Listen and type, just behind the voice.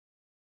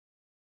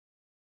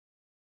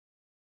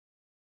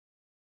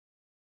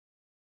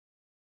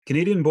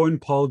Canadian-born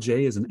Paul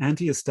Jay is an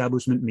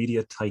anti-establishment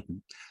media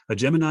titan, a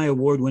Gemini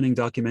Award-winning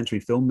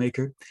documentary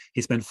filmmaker.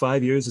 He spent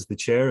 5 years as the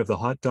chair of the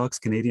Hot Docs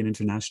Canadian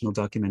International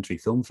Documentary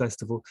Film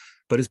Festival,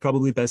 but is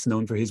probably best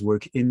known for his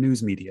work in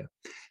news media.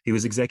 He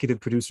was executive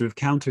producer of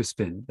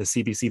Counterspin, a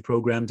CBC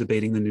program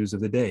debating the news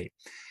of the day.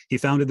 He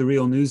founded the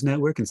Real News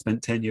Network and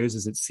spent 10 years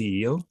as its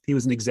CEO. He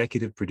was an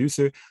executive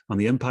producer on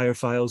the Empire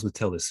Files with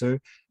Telesur,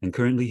 and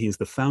currently he is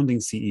the founding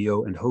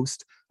CEO and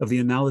host of the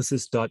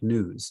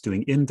Analysis.News,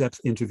 doing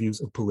in-depth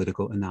interviews of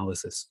political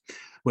analysis.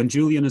 When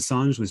Julian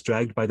Assange was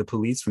dragged by the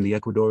police from the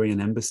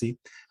Ecuadorian embassy,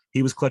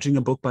 he was clutching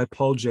a book by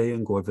Paul Jay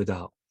and Gore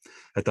Vidal.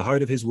 At the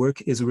heart of his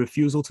work is a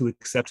refusal to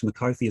accept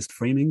McCarthyist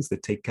framings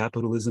that take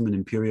capitalism and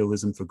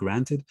imperialism for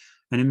granted,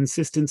 and an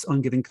insistence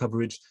on giving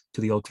coverage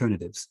to the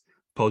alternatives.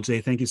 Paul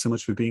Jay, thank you so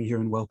much for being here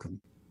and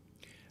welcome.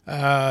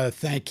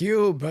 Thank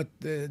you, but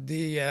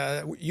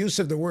the use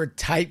of the word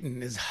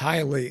titan is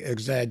highly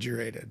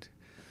exaggerated.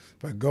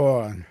 But go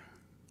on.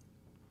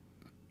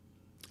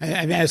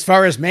 I mean, as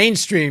far as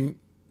mainstream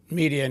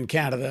media in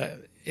Canada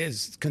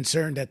is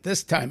concerned at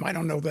this time, I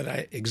don't know that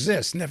I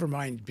exist, never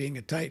mind being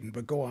a titan,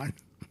 but go on.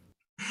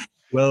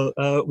 Well,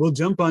 we'll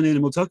jump on in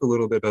and we'll talk a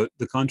little bit about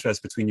the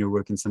contrast between your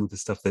work and some of the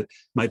stuff that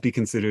might be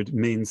considered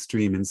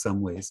mainstream in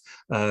some ways,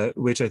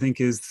 which I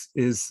think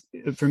is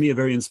for me a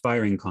very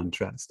inspiring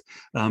contrast.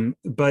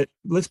 But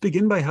let's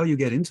begin by how you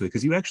get into it,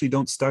 because you actually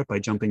don't start by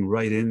jumping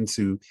right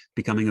into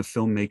becoming a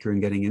filmmaker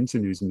and getting into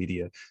news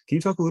media. Can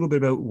you talk a little bit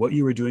about what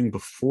you were doing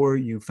before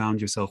you found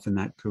yourself in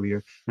that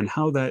career and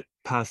how that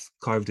path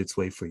carved its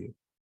way for you?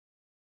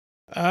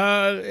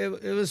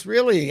 It was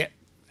really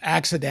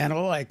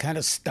accidental. I kind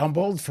of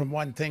stumbled from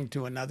one thing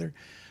to another.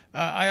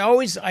 I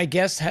always, I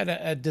guess, had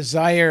a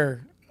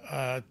desire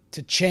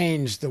to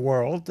change the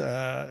world.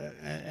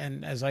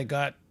 And as I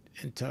got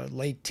into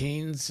late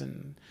teens,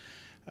 and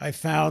I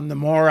found the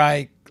more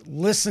I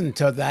listened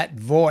to that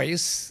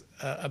voice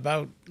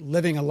about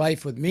living a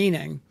life with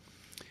meaning,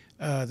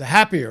 the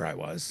happier I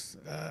was.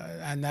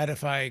 And that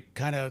if I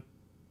kind of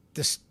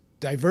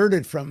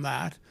diverted from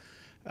that,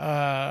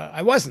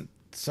 I wasn't.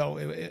 So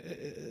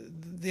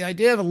the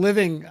idea of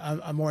living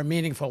a more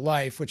meaningful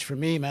life, which for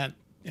me meant,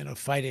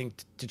 fighting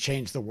to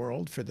change the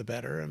world for the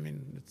better. I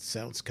mean, it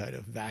sounds kind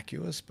of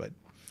vacuous, but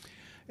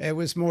it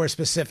was more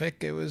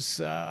specific. It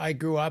was, I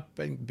grew up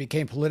and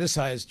became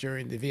politicized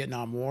during the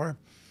Vietnam War.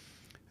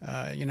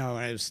 When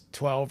I was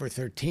 12 or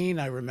 13,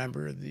 I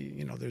remember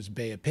there's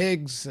Bay of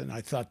Pigs, and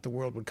I thought the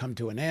world would come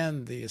to an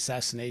end, the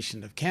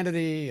assassination of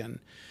Kennedy. And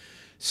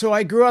so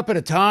I grew up at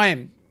a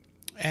time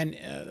and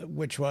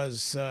which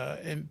was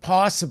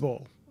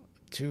impossible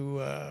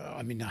to,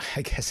 I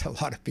guess a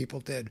lot of people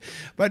did,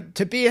 but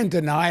to be in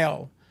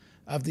denial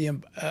of the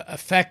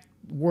effect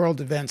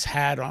world events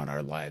had on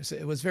our lives.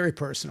 It was very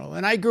personal.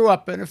 And I grew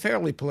up in a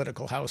fairly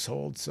political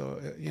household. So,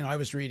 I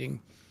was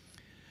reading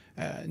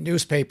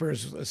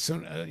newspapers as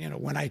soon,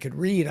 when I could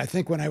read. I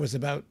think when I was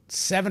about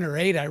 7 or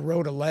 8, I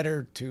wrote a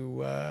letter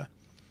to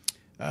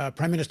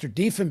Prime Minister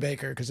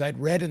Diefenbaker because I'd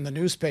read in the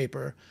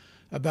newspaper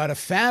about a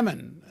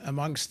famine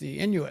amongst the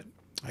Inuit,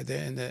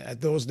 at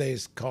those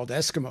days called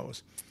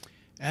Eskimos.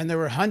 And there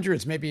were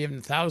hundreds, maybe even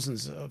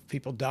thousands of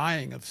people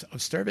dying of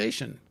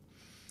starvation.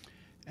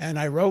 And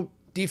I wrote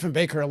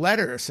Diefenbaker a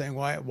letter saying,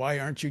 why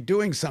aren't you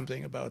doing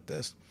something about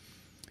this?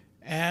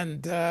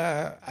 And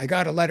I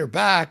got a letter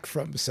back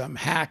from some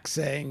hack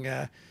saying,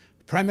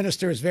 Prime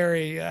Minister is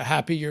very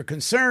happy you're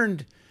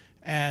concerned,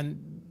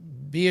 and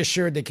be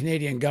assured the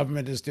Canadian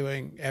government is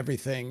doing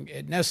everything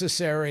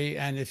necessary,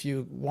 and if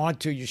you want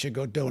to, you should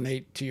go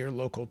donate to your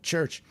local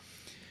church.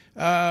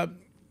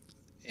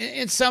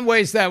 In some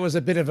ways, that was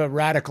a bit of a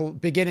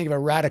beginning of a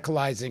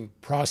radicalizing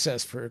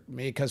process for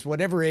me, because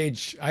whatever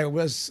age I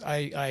was,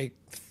 I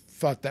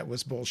thought that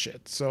was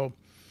bullshit. So,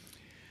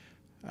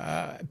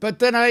 but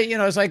then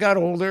as I got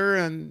older,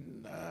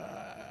 and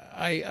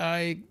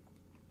I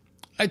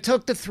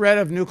took the threat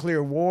of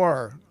nuclear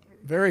war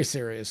very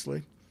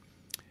seriously.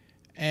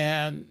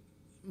 And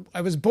I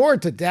was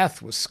bored to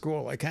death with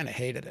school. I kind of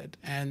hated it.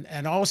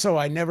 And also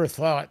I never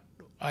thought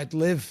I'd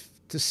live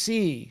to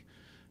see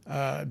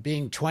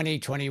being 20,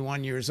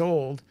 21 years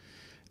old.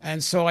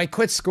 And so I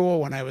quit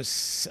school when I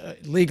was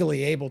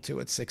legally able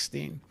to at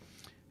 16.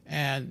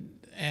 And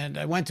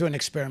I went to an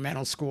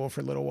experimental school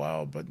for a little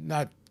while, but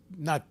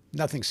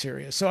nothing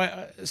serious. So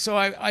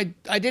I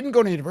didn't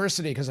go to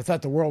university because I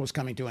thought the world was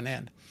coming to an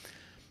end.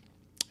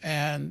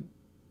 And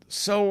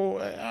so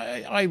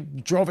I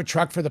drove a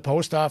truck for the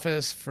post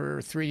office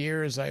for 3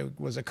 years. I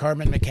was a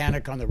carman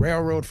mechanic on the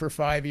railroad for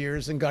 5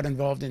 years and got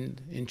involved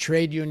in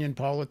trade union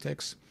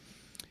politics.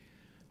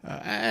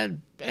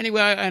 And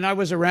anyway, and I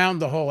was around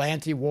the whole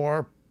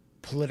anti-war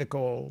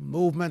political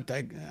movement.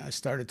 I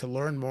started to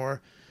learn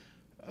more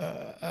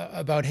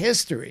about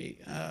history.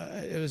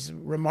 It was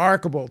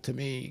remarkable to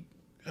me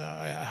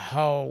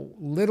how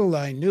little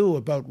I knew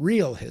about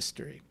real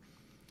history.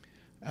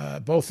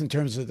 Both in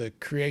terms of the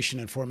creation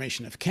and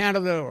formation of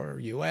Canada or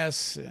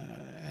U.S.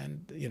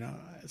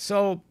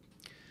 So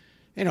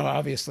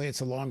Obviously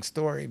it's a long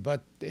story,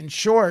 but in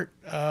short,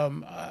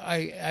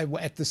 I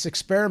at this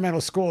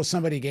experimental school,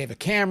 somebody gave a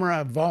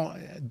camera,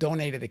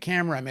 donated a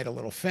camera. I made a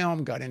little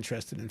film, got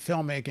interested in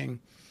filmmaking,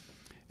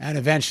 and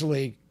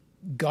eventually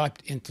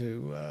got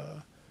into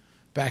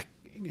back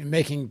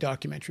making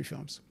documentary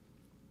films.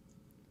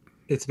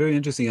 It's very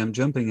interesting. I'm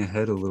jumping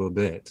ahead a little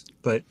bit,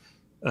 but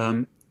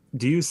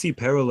do you see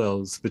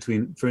parallels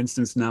between, for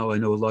instance, now I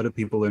know a lot of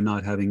people are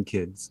not having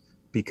kids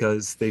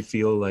because they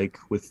feel like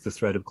with the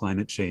threat of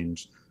climate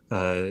change,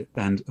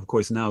 and of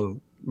course now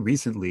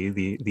recently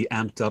the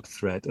amped up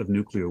threat of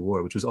nuclear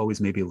war, which was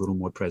always maybe a little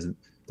more present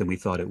than we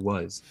thought it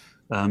was.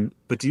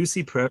 But do you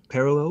see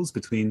parallels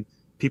between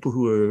people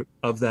who are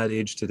of that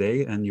age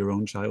today and your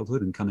own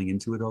childhood and coming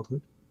into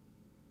adulthood?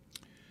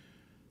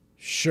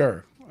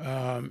 Sure.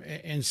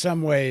 In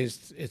some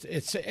ways,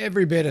 it's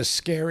every bit as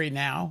scary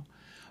now.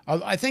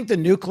 I think the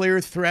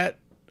nuclear threat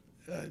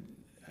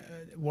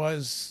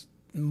was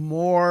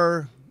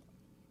more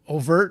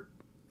overt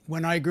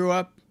when I grew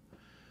up,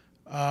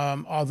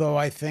 although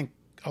I think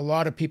a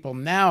lot of people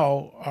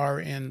now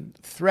are in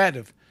threat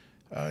of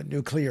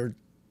nuclear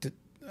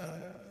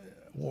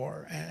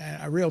war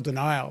and a real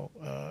denial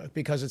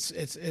because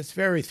it's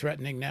very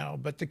threatening now.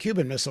 But the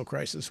Cuban Missile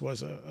Crisis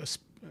was a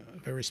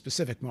very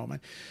specific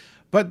moment.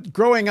 But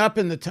growing up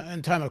in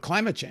time of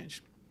climate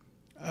change,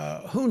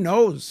 who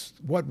knows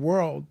what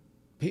world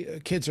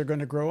kids are going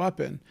to grow up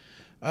in?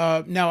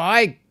 Now,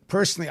 I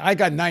personally, I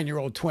got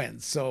 9-year-old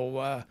twins,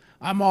 so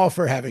I'm all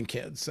for having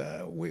kids.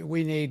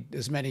 We need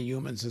as many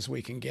humans as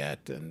we can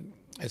get, and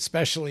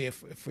especially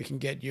if we can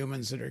get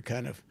humans that are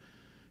kind of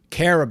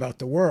care about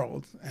the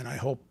world. And I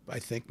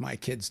think my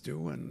kids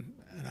do, and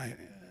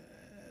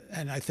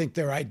I think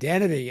their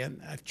identity,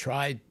 and I've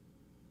tried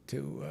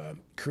to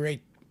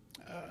create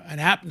an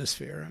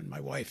atmosphere, and my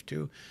wife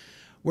too,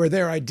 where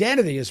their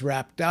identity is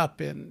wrapped up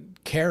in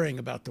caring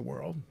about the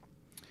world.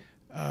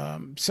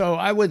 So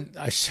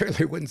I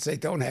certainly wouldn't say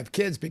don't have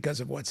kids because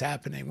of what's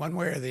happening. One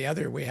way or the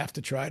other, we have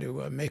to try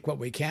to make what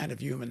we can of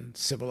human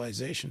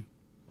civilization.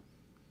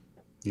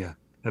 Yeah,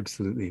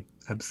 absolutely.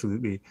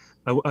 Absolutely.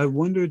 I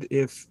wondered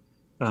if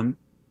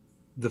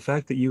the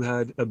fact that you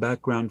had a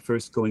background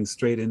first going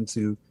straight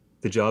into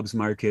the jobs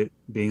market,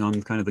 being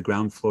on kind of the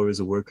ground floor as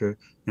a worker,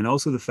 and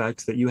also the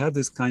fact that you have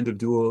this kind of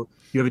you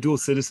have a dual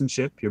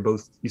citizenship. You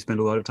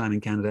spend a lot of time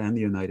in Canada and the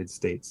United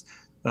States.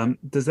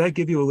 Does that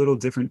give you a little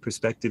different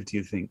perspective, do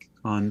you think,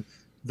 on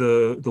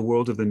the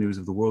world of the news,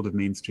 of the world of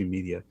mainstream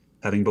media,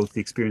 having both the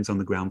experience on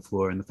the ground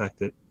floor and the fact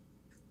that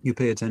you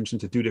pay attention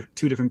to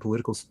two different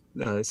political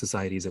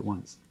societies at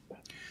once?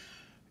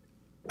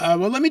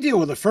 Well, let me deal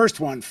with the first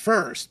one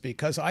first,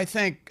 because I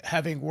think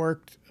having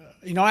worked,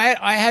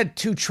 I had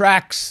two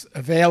tracks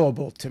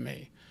available to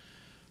me.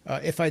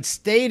 If I'd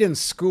stayed in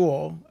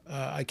school,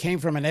 I came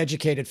from an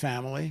educated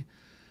family,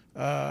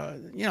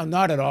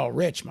 not at all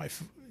rich,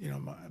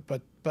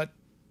 but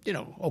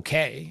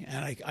okay,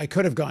 and I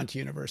could have gone to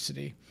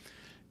university,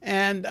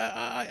 and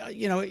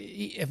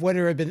if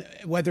whether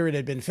it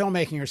had been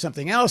filmmaking or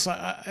something else,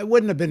 it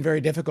wouldn't have been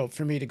very difficult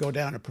for me to go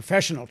down a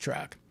professional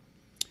track.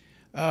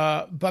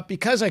 But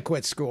because I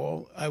quit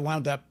school, I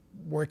wound up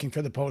working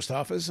for the post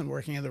office and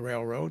working in the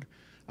railroad.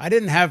 I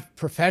didn't have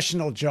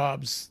professional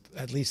jobs,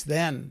 at least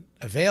then,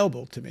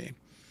 available to me.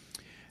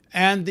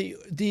 And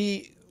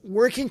the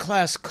working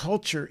class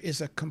culture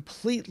is a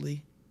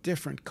completely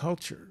different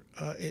culture.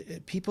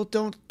 People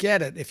don't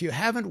get it. If you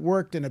haven't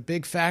worked in a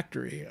big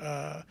factory,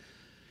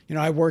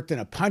 I worked in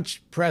a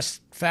punch press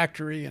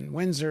factory in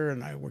Windsor,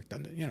 and I worked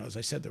on, as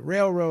I said, the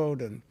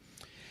railroad. And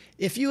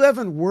if you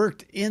haven't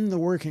worked in the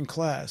working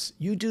class,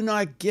 you do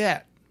not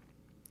get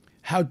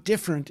how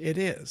different it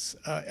is.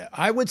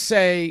 I would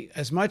say,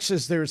 as much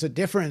as there's a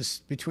difference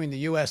between the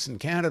U.S. and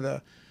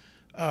Canada,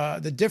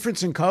 the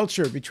difference in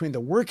culture between the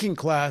working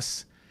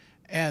class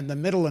and the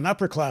middle and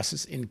upper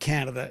classes in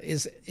Canada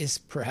is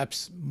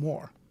perhaps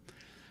more.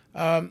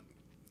 And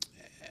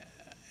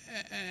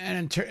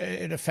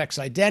it affects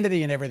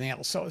identity and everything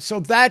else. So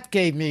that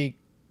gave me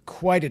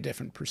quite a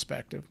different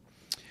perspective.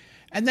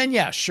 And then,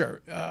 yeah,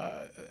 sure.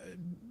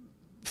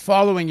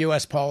 Following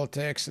U.S.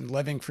 politics and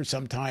living for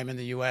some time in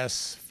the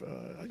U.S.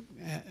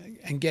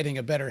 And getting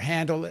a better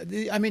handle.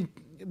 I mean,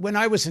 when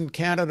I was in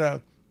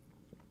Canada,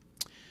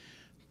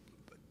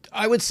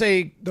 I would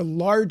say the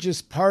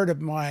largest part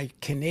of my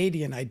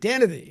Canadian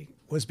identity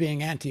was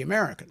being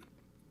anti-American.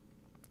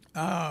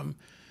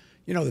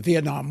 The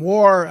Vietnam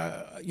War.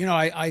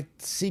 I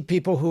see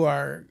people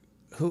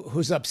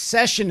whose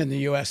obsession in the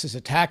U.S. is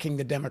attacking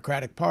the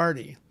Democratic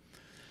Party.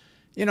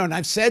 And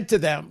I've said to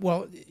them,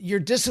 well, you're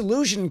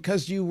disillusioned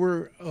because you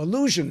were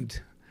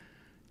illusioned.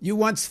 You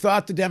once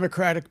thought the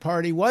Democratic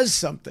Party was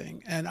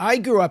something. And I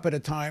grew up at a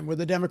time where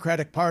the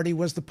Democratic Party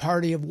was the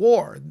party of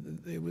war.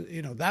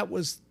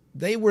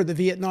 They were the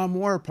Vietnam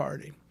War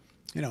party,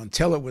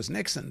 until it was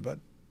Nixon, but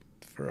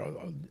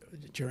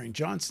during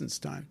Johnson's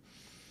time.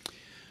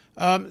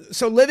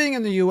 So living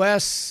in the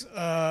U.S.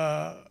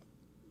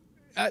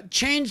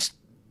 Changed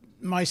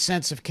my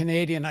sense of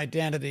Canadian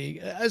identity,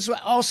 as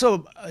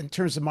also in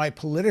terms of my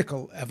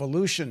political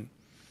evolution.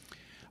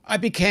 I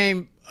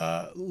became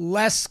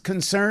less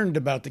concerned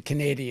about the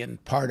Canadian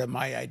part of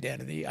my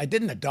identity. I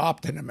didn't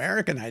adopt an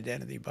American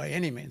identity by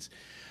any means,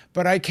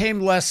 but I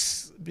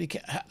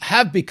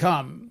have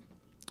become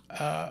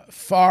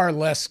far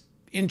less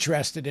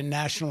interested in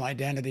national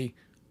identity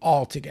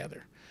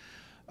altogether.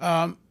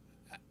 Now,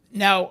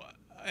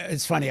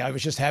 it's funny, I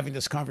was just having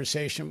this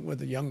conversation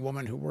with a young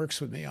woman who works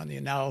with me on the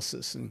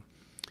analysis, and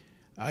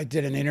I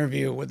did an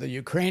interview with a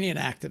Ukrainian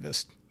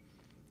activist,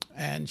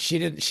 and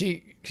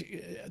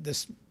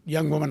this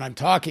young woman I'm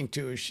talking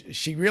to,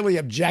 she really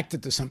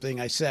objected to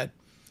something I said,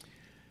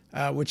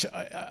 which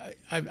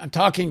I'm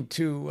talking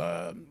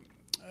to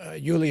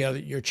Yulia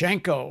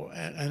Yurchenko,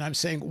 and I'm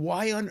saying,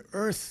 why on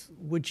earth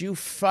would you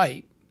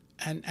fight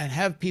and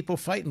have people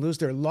fight and lose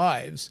their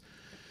lives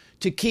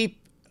to keep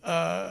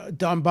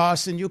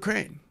Donbass in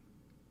Ukraine?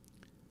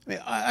 I mean,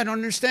 I don't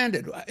understand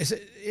it.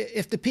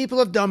 If the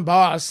people of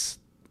Donbass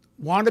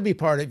want to be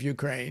part of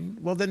Ukraine,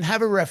 well, then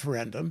have a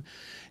referendum.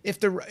 If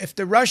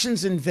the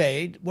Russians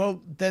invade,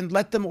 well, then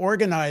let them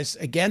organize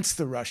against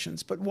the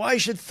Russians. But why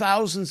should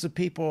thousands of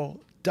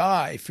people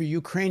die for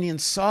Ukrainian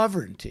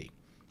sovereignty?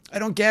 I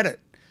don't get it.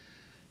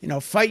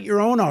 Fight your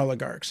own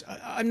oligarchs.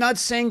 I'm not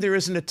saying there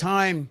isn't a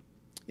time,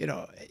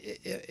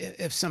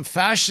 if some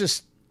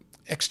fascist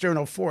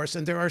external force,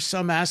 and there are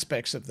some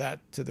aspects of that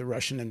to the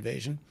Russian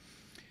invasion,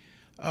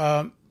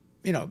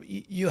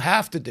 you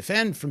have to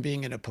defend from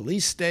being in a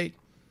police state,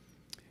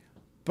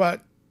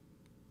 but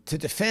to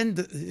defend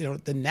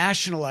the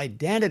national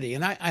identity.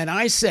 And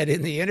I said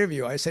in the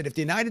interview, I said, if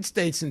the United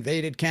States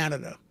invaded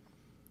Canada,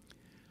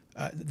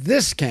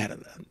 this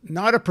Canada,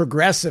 not a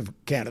progressive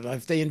Canada,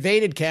 if they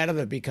invaded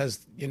Canada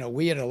because,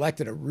 we had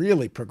elected a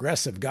really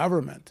progressive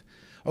government,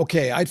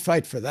 okay, I'd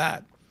fight for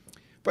that.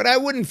 But I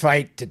wouldn't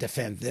fight to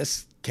defend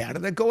this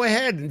Canada. Go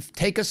ahead and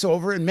take us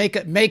over and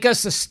make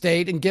us a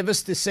state and give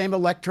us the same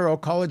electoral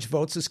college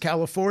votes as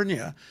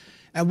California,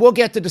 and we'll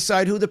get to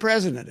decide who the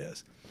president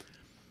is.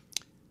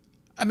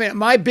 I mean,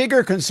 my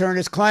bigger concern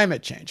is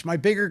climate change. My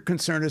bigger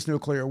concern is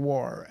nuclear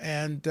war.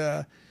 And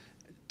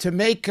to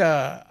make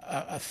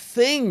a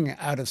thing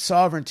out of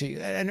sovereignty,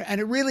 and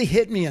it really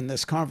hit me in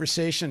this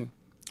conversation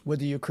with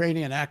the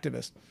Ukrainian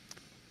activist.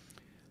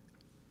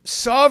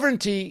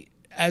 Sovereignty,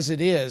 as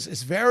it is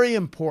very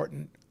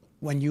important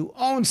when you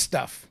own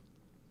stuff.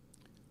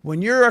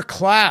 When you're a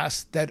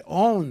class that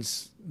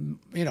owns,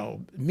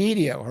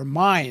 media or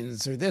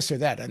mines or this or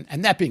that,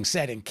 and that being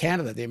said, in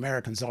Canada, the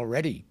Americans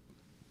already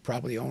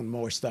probably own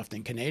more stuff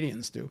than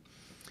Canadians do.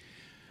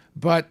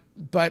 But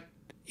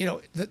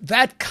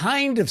that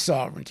kind of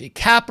sovereignty,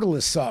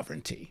 capitalist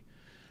sovereignty,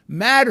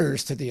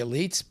 matters to the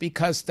elites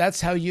because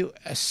that's how you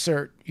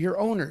assert your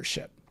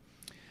ownership.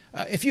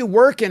 If you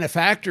work in a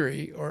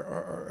factory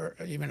or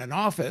even an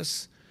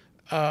office,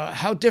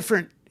 how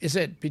different is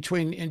it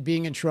between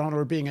being in Toronto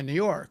or being in New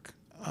York?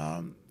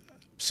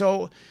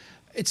 So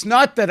it's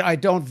not that I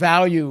don't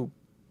value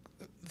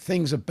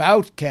things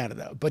about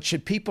Canada, but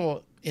should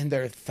people in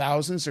their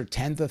thousands or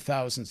tens of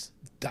thousands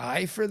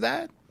die for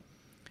that?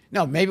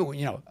 No, maybe,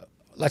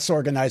 let's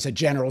organize a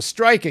general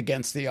strike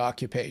against the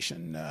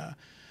occupation.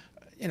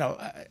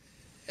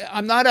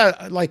 I'm not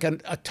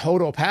a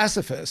total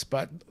pacifist,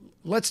 but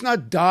let's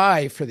not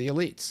die for the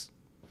elites.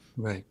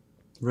 Right.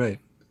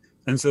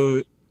 And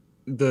so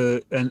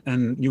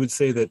and you would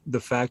say that the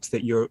fact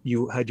that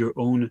you had your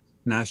own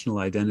national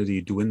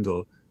identity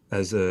dwindle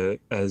as a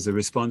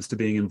response to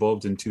being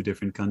involved in two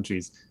different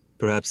countries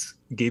perhaps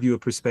gave you a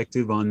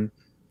perspective on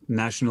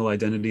national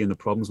identity and the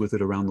problems with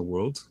it around the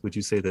world? Would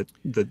you say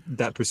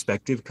that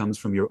perspective comes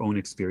from your own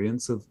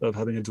experience of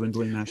having a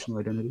dwindling national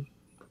identity?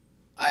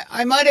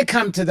 I might have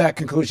come to that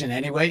conclusion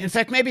anyway. In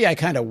fact, maybe I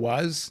kind of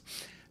was,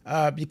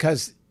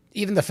 because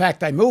even the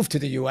fact I moved to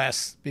the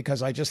U.S.,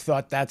 because I just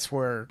thought that's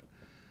where,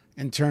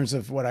 in terms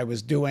of what I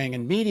was doing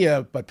in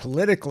media, but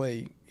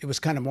politically, it was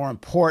kind of more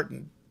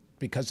important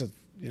because of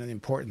the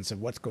importance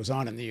of what goes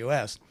on in the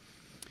U.S.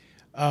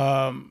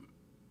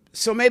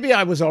 So maybe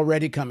I was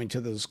already coming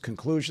to those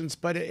conclusions,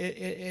 but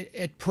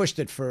it pushed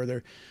it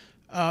further.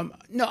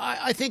 No,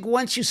 I think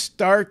once you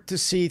start to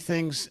see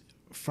things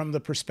from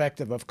the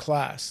perspective of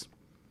class,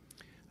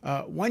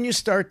 when you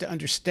start to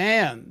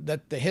understand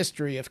that the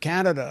history of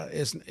Canada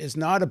is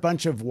not a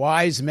bunch of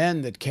wise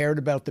men that cared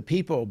about the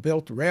people,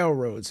 built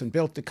railroads and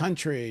built the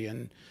country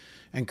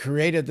and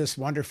created this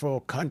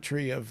wonderful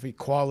country of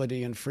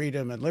equality and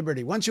freedom and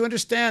liberty. Once you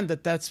understand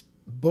that that's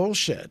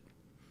bullshit,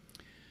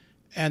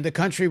 and the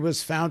country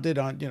was founded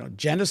on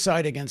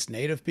genocide against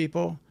Native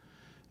people,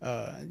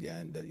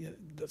 the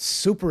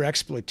super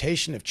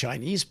exploitation of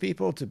Chinese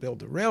people to build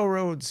the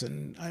railroads,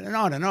 and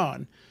on and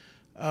on.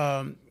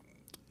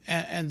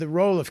 And the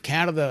role of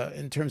Canada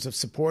in terms of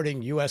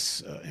supporting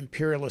U.S.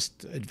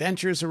 imperialist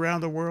adventures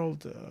around the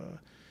world,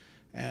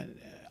 and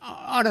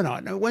on and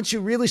on. Now, once you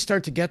really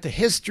start to get the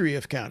history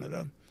of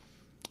Canada,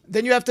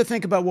 then you have to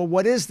think about, well,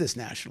 what is this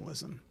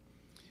nationalism?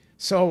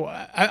 So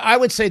I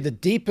would say the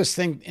deepest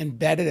thing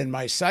embedded in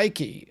my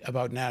psyche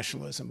about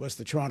nationalism was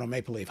the Toronto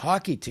Maple Leaf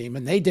hockey team,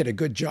 and they did a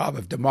good job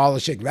of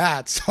demolishing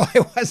that, so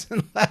I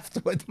wasn't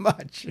left with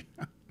much.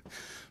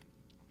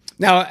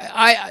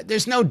 Now,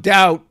 there's no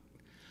doubt,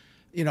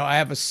 I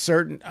have a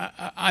certain,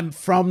 I'm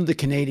from the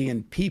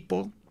Canadian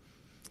people,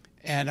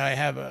 and I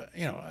have a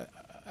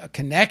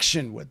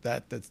connection with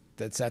that's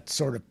that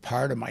sort of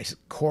part of my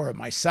core of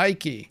my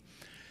psyche.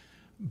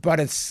 But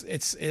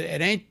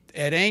it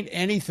ain't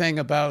anything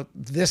about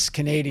this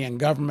Canadian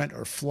government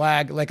or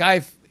flag. Like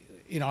I've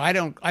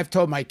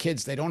told my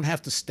kids they don't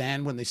have to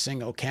stand when they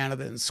sing "O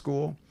Canada" in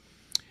school.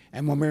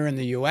 And when we were in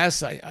the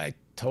U.S., I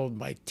told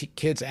my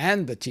kids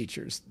and the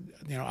teachers,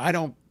 I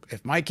don't.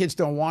 If my kids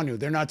don't want to,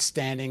 they're not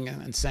standing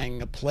and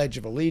saying a Pledge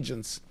of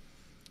Allegiance.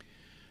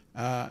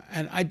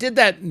 And I did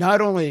that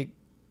not only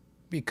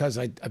because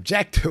I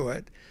object to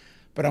it,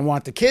 but I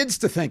want the kids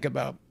to think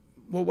about,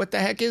 well, what the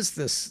heck is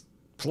this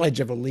Pledge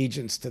of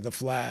Allegiance to the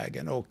flag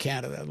and "Oh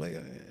Canada"?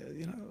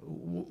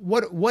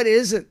 What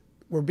is it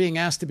we're being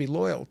asked to be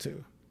loyal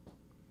to?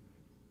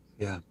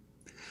 Yeah.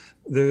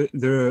 There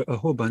are a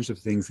whole bunch of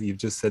things that you've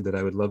just said that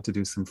I would love to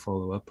do some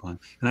follow up on.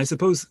 And I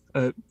suppose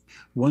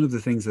one of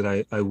the things that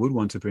I would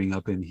want to bring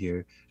up in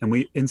here, and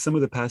in some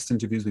of the past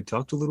interviews, we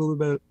talked a little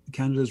about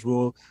Canada's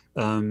role,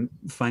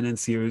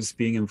 financiers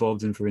being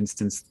involved in, for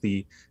instance,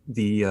 the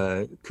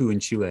coup in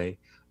Chile.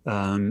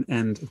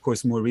 And of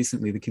course, more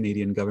recently, the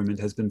Canadian government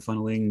has been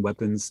funneling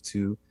weapons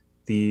to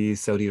the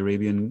Saudi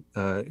Arabian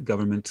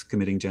government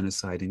committing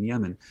genocide in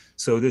Yemen.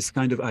 So this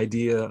kind of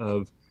idea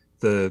of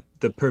the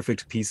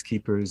perfect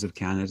peacekeepers of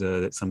Canada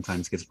that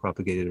sometimes gets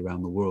propagated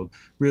around the world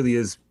really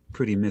is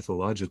pretty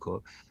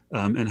mythological,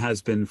 and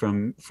has been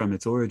from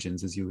its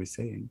origins, as you were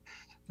saying.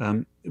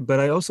 But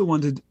I also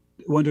wondered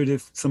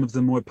if some of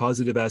the more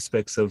positive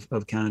aspects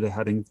of Canada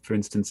having, for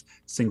instance,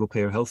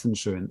 single-payer health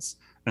insurance,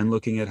 and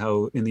looking at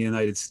how in the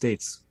United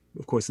States,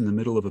 of course, in the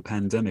middle of a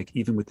pandemic,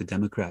 even with the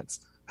Democrats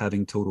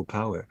having total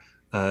power,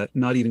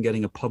 not even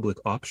getting a public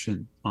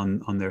option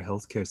on their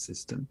healthcare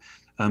system.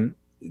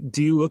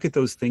 Do you look at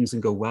those things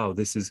and go, wow,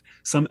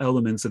 some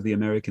elements of the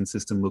American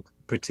system look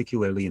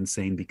particularly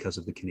insane because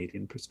of the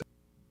Canadian perspective?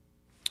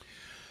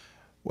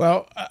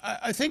 Well,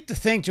 I think the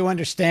thing to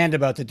understand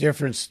about the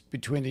difference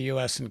between the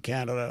U.S. and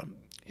Canada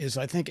is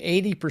I think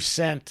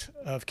 80%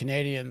 of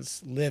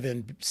Canadians live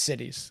in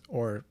cities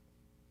or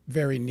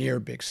very near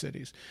big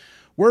cities.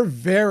 We're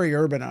very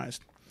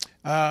urbanized.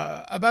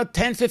 About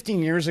 10,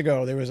 15 years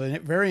ago, there was a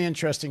very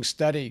interesting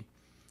study,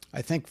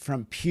 I think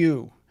from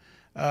Pew,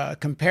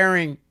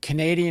 comparing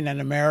Canadian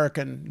and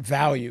American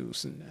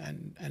values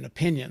and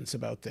opinions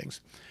about things.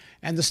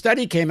 And the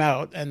study came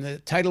out, and the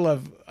title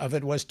of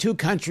it was Two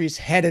Countries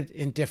Headed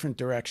in Different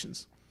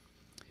Directions.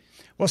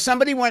 Well,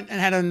 somebody went and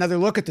had another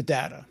look at the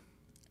data,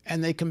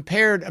 and they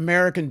compared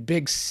American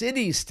big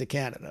cities to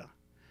Canada,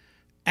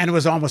 and it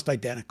was almost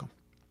identical.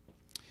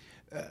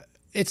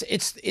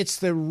 It's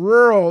the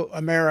rural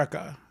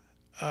America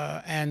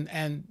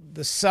and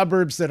the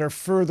suburbs that are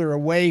further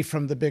away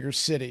from the bigger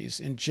cities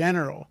in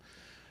general.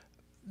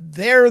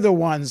 They're the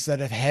ones that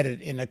have headed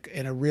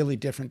in a really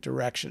different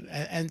direction.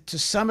 And to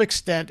some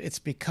extent, it's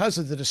because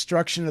of the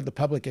destruction of the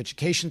public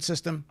education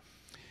system.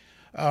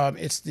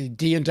 It's the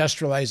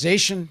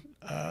deindustrialization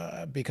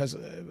because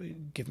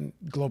given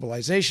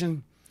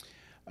globalization.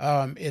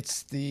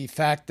 It's the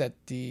fact that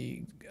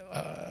the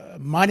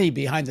money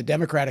behind the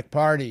Democratic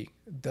Party,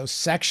 those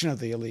section of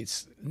the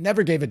elites,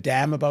 never gave a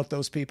damn about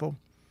those people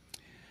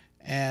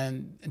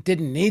and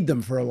didn't need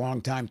them for a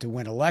long time to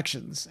win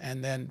elections.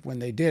 And then when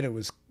they did, it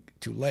was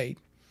too late.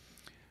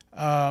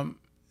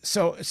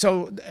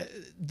 So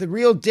the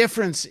real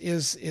difference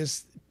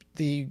is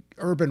the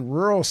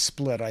urban-rural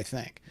split, I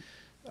think,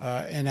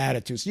 in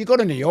attitudes. You go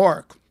to New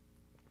York,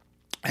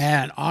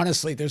 and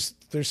honestly, there's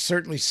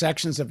certainly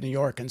sections of New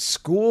York and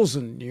schools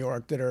in New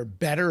York that are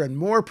better and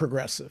more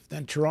progressive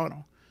than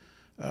Toronto.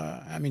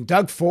 I mean,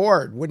 Doug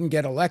Ford wouldn't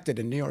get elected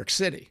in New York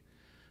City.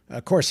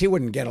 Of course, he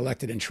wouldn't get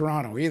elected in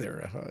Toronto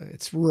either.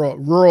 It's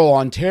rural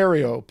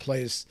Ontario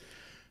plays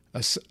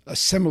a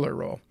similar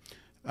role.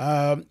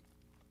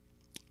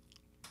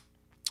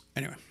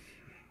 Anyway.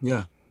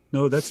 Yeah,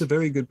 no, that's a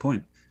very good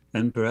point.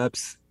 And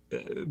perhaps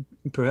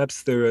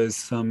there is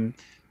some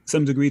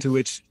degree to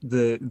which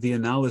the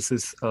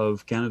analysis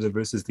of Canada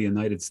versus the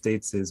United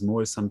States is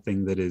more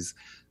something that is,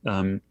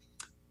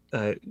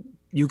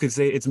 you could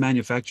say it's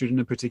manufactured in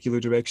a particular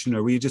direction,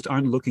 or we just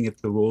aren't looking at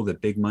the role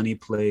that big money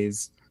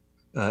plays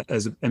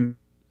and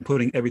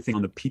putting everything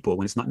on the people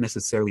when it's not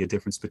necessarily a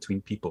difference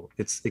between people.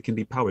 It can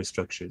be power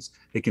structures.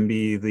 It can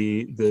be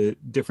the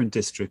different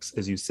districts,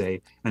 as you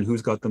say, and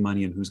who's got the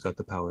money and who's got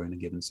the power in a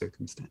given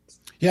circumstance.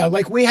 Yeah,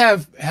 like we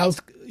have health,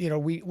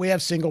 we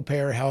have single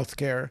payer health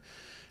care.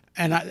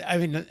 And I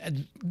mean,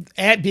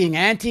 being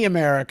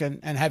anti-American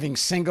and having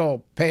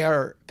single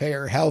payer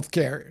health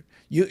care,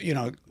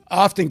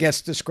 often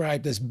gets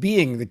described as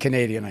being the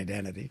Canadian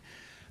identity.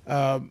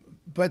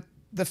 But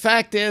the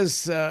fact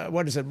is,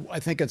 what is it? I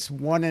think it's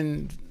one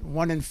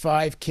in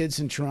 5 kids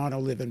in Toronto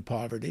live in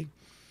poverty.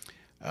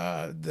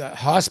 The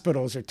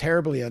hospitals are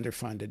terribly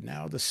underfunded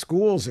now. The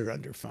schools are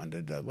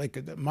underfunded.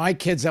 Like my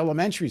kids'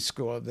 elementary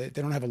school, they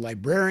don't have a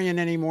librarian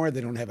anymore.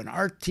 They don't have an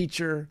art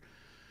teacher.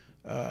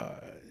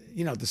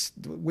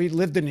 we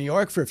lived in New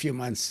York for a few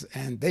months,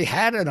 and they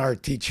had an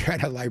art teacher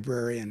and a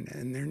librarian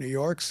in their New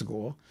York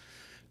school.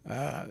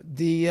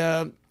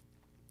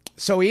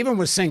 So even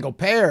with single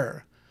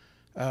payer,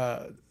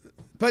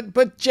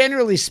 but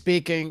generally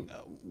speaking,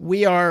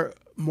 we are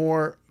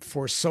more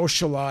for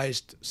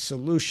socialized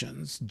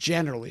solutions,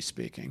 generally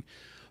speaking.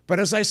 But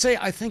as I say,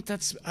 I think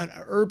that's an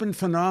urban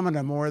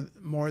phenomenon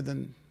more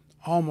than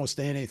almost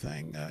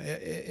anything.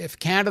 If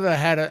Canada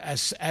had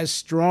as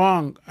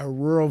strong a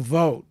rural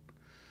vote,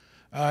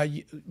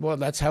 well,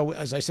 that's how,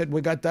 as I said,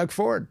 we got Doug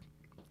Ford.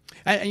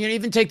 And you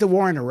even take the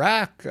war in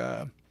Iraq.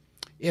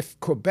 If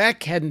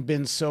Quebec hadn't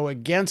been so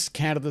against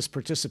Canada's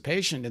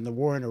participation in the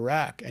war in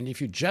Iraq, and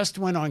if you just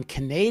went on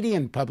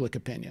Canadian public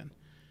opinion,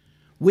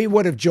 we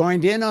would have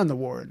joined in on the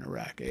war in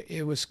Iraq.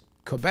 It was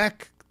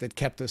Quebec that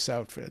kept us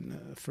out,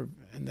 and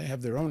they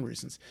have their own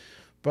reasons.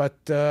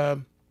 But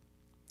the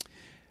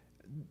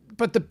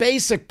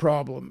basic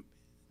problem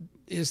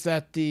is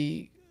that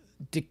the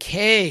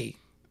decay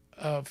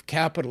of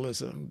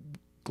capitalism,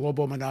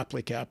 global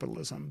monopoly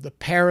capitalism, the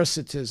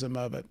parasitism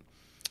of it,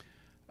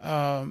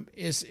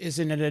 is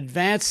in an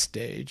advanced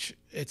stage.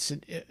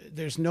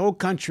 There's no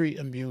country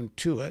immune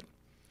to it.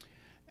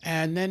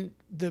 And then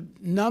the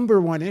number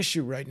one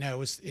issue right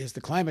now is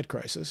the climate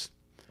crisis.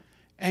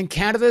 And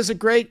Canada is a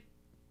great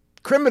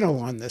criminal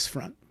on this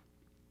front.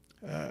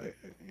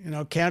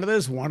 Canada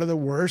is one of the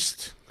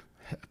worst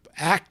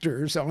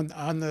actors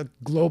on the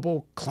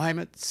global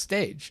climate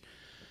stage.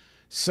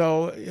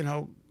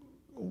 So,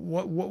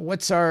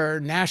 what's our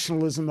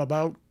nationalism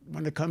about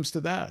when it comes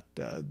to that?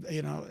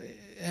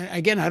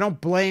 Again, I don't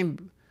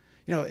blame,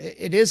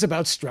 it is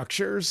about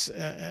structures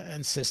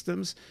and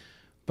systems.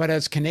 But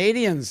as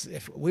Canadians,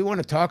 if we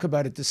want to talk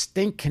about a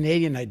distinct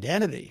Canadian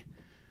identity,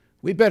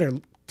 we better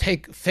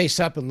face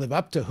up and live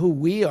up to who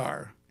we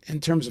are in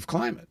terms of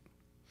climate.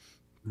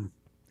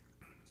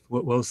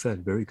 Well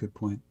said. Very good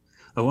point.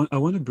 I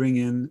want to bring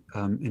in,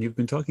 and you've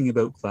been talking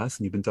about class,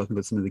 and you've been talking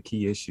about some of the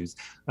key issues.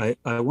 I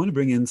want to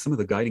bring in some of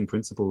the guiding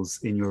principles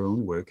in your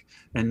own work.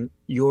 And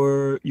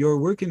your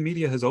work in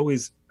media has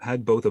always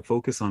had both a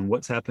focus on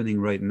what's happening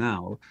right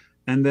now,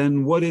 and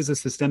then what is a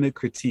systemic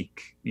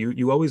critique.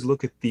 You always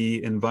look at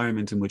the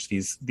environment in which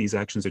these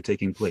actions are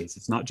taking place.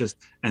 It's not just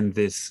and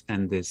this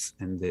and this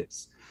and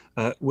this.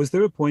 Was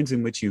there a point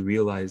in which you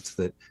realized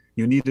that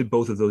you needed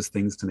both of those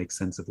things to make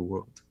sense of the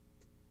world?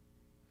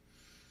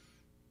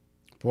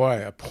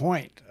 Boy, a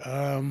point.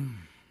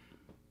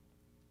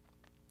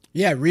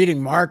 Yeah,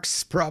 reading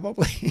Marx,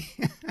 probably.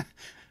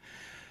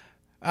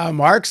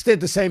 Marx did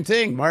the same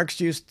thing. Marx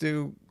used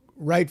to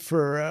write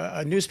for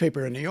a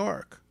newspaper in New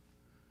York,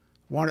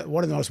 one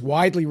of the most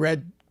widely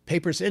read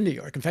papers in New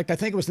York. In fact, I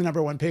think it was the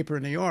number one paper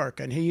in New York.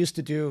 And he used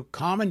to do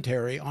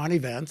commentary on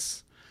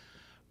events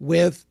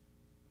with,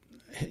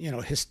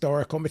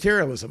 historical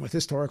materialism, with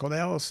historical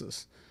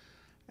analysis,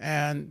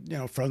 and,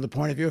 from the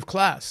point of view of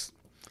class.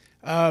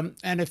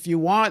 And if you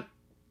want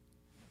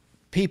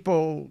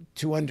people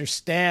to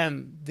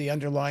understand the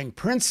underlying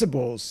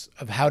principles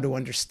of how to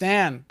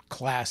understand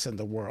class in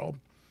the world,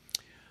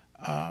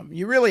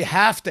 you really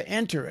have to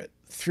enter it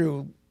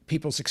through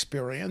people's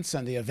experience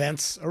and the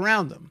events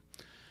around them.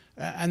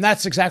 And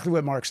that's exactly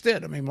what Marx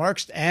did. I mean,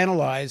 Marx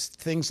analyzed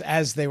things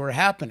as they were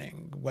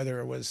happening, whether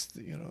it was,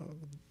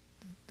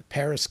 the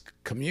Paris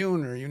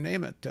Commune or you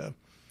name it,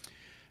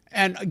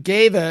 and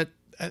gave it,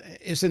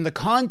 is in the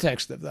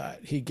context of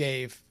that, he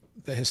gave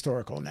the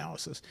historical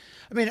analysis.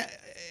 I mean,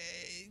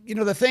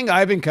 the thing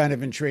I've been kind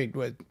of intrigued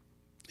with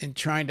in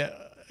trying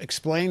to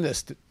explain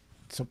this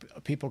so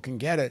people can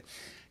get it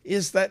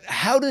is that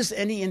how does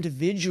any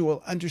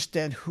individual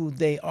understand who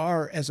they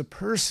are as a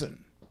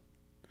person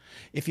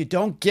if you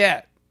don't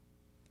get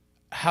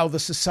how the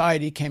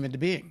society came into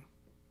being?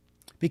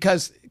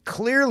 Because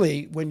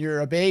clearly when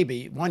you're a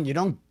baby, one, you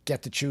don't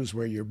get to choose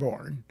where you're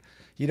born.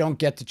 You don't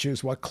get to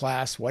choose what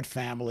class, what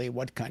family,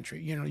 what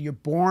country. You're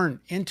born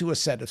into a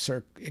set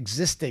of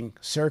existing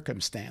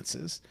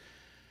circumstances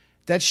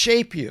that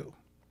shape you.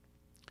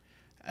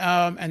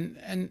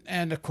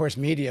 And of course,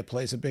 media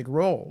plays a big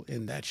role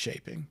in that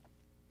shaping.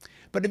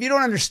 But if you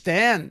don't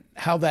understand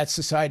how that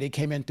society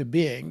came into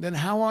being, then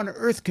how on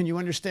earth can you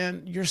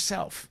understand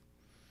yourself?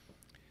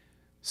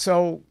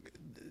 So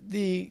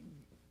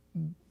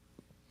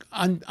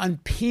on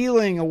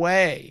peeling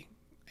away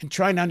and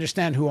trying to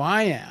understand who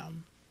I am,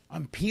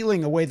 I'm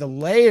peeling away the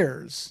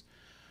layers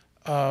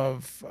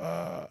of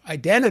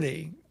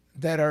identity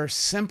that are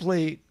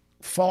simply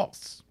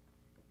false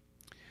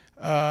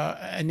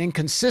and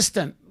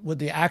inconsistent with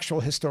the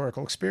actual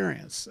historical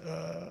experience.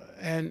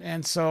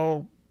 And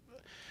so,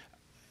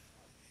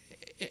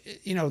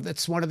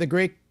 that's one of the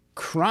great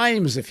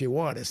crimes, if you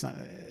want, it's not,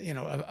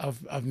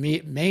 of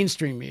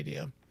mainstream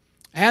media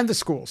and the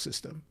school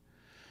system,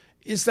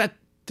 is that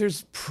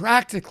there's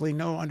practically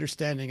no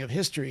understanding of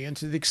history. And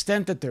to the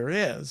extent that there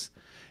is,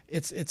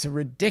 it's a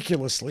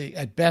ridiculously,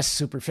 at best,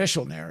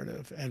 superficial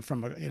narrative. And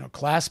from a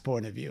class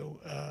point of view,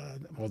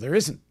 there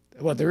isn't.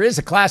 Well, there is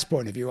a class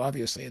point of view,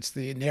 obviously. It's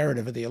the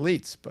narrative of the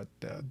elites, but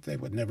they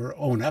would never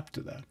own up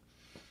to that.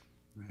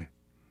 Right.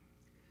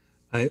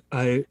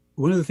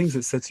 One of the things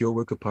that sets your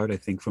work apart, I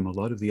think, from a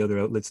lot of the other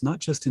outlets, not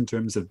just in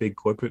terms of big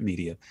corporate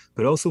media,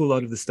 but also a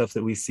lot of the stuff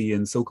that we see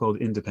in so-called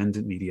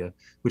independent media,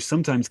 which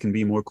sometimes can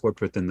be more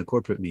corporate than the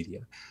corporate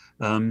media.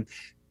 Um,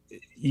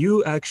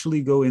 you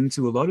actually go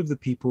into a lot of the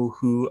people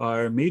who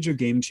are major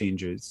game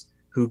changers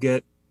who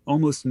get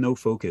almost no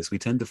focus. We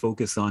tend to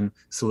focus on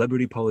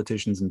celebrity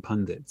politicians and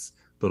pundits,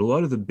 but a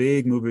lot of the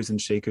big movers and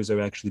shakers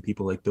are actually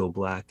people like Bill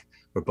Black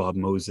or Bob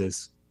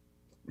Moses,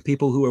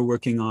 people who are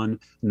working on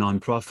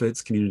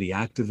nonprofits, community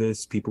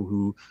activists, people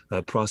who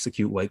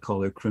prosecute white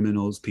collar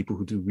criminals, people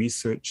who do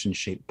research and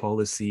shape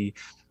policy.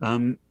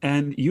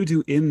 And you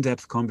do in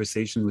depth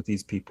conversation with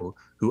these people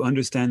who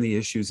understand the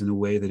issues in a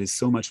way that is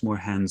so much more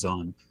hands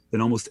on than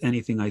almost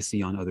anything I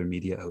see on other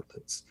media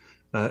outlets.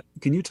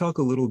 Can you talk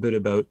a little bit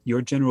about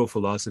your general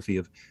philosophy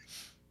of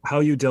how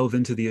you delve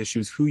into the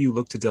issues, who you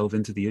look to delve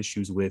into the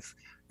issues with,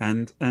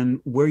 and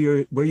where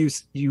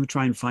you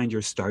try and find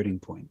your starting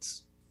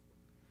points?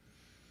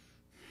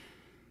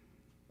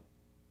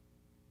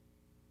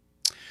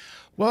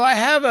 Well, I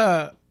have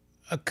a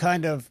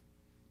kind of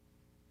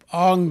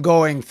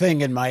ongoing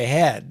thing in my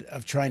head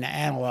of trying to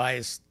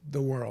analyze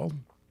the world.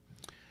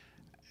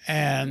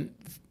 And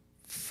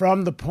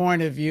from the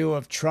point of view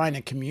of trying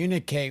to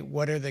communicate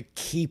what are the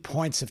key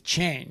points of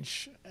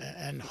change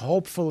and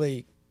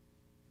hopefully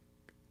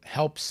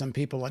help some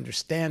people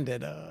understand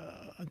it.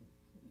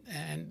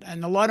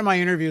 And a lot of my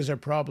interviews are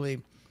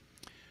probably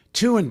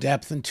too in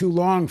depth and too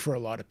long for a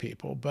lot of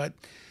people, but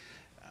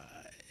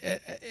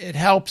it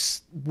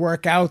helps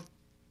work out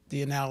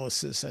the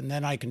analysis, and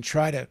then I can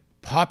try to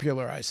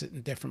popularize it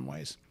in different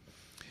ways.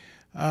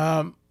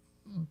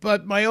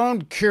 But my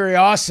own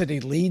curiosity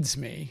leads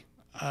me.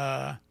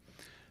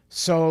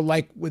 So,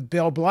 like with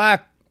Bill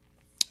Black,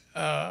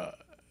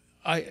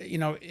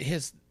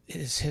 his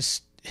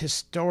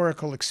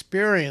historical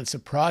experience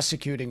of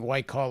prosecuting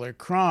white collar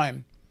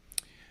crime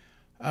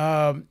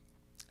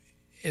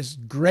is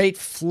great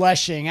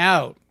fleshing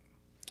out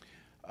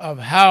of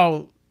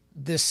how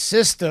this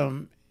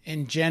system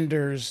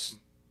engenders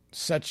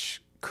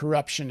such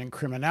corruption and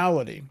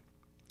criminality.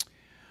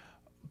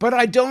 But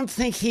I don't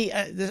think he,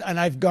 and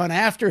I've gone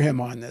after him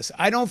on this,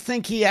 I don't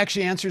think he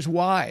actually answers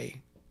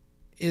why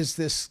is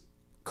this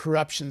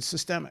corruption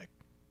systemic.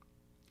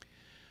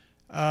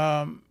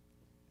 And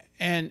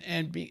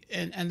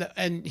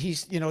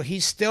he's,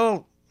 he's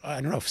still, I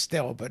don't know if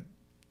still, but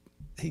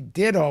he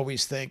did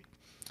always think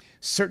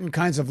certain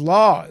kinds of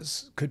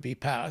laws could be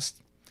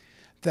passed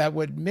that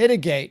would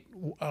mitigate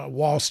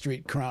Wall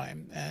Street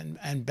crime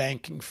and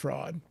banking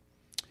fraud.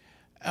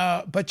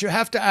 But you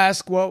have to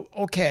ask, well,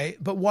 okay,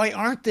 but why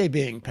aren't they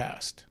being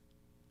passed?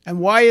 And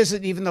why is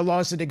it even the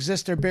laws that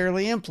exist are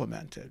barely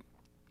implemented?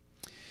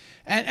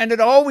 And it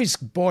always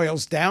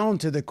boils down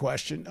to the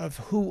question of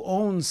who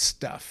owns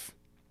stuff.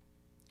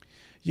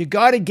 You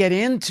got to get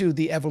into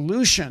the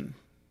evolution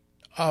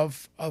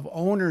of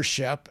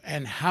ownership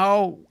and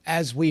how,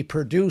 as we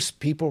produce,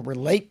 people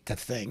relate to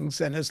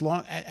things. And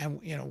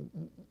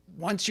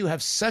once you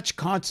have such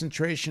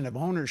concentration of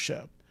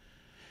ownership,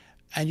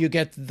 and you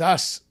get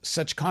thus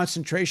such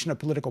concentration of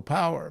political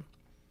power,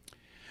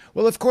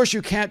 well, of course,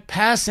 you can't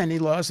pass any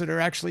laws that are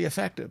actually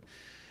effective.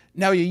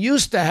 Now, you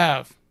used to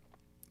have,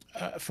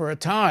 for a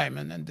time,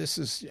 and then this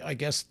is, I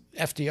guess,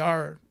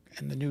 FDR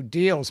and the New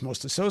Deal is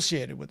most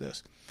associated with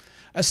this,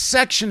 a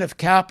section of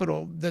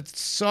capital that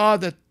saw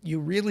that you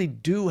really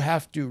do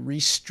have to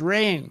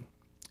restrain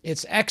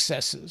its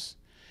excesses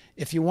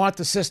if you want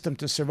the system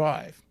to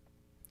survive.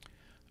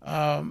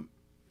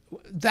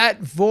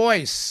 That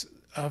voice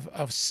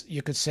of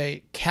you could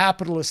say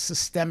capitalist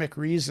systemic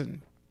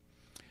reason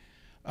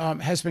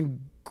has been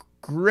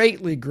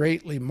greatly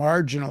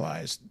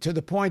marginalized to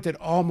the point that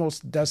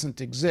almost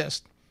doesn't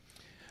exist,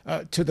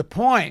 to the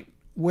point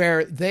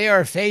where they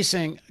are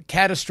facing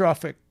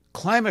catastrophic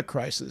climate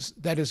crisis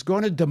that is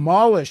going to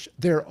demolish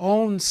their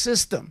own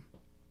system.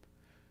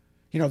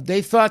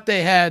 They thought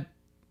they had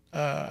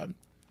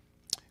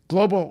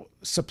global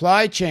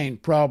supply chain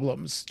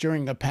problems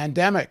during the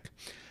pandemic.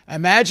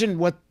 Imagine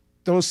what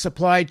those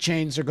supply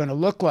chains are going to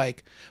look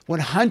like when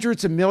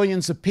hundreds of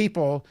millions of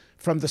people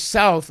from the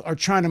South are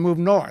trying to move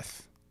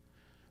north.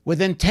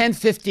 Within 10,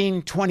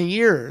 15, 20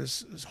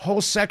 years,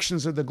 whole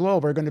sections of the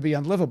globe are going to be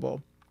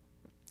unlivable.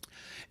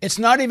 It's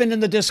not even in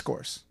the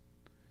discourse.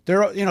 The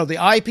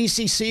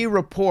IPCC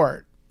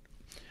report,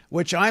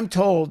 which I'm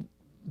told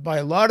by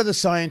a lot of the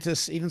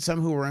scientists, even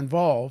some who were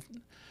involved,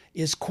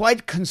 is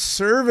quite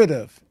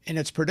conservative in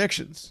its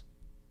predictions.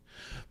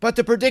 But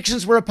the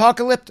predictions were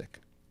apocalyptic.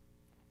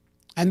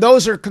 And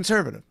those are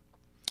conservative.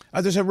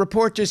 There's a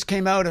report just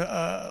came out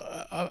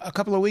a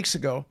couple of weeks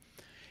ago.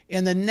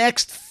 In the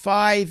next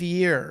 5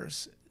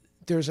 years,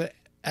 there's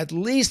at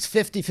least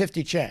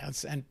 50-50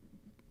 chance, and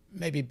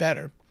maybe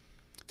better,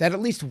 that at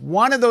least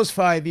one of those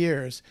 5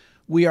 years,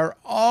 we are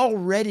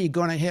already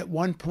going to hit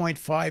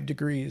 1.5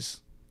 degrees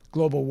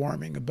global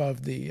warming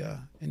above the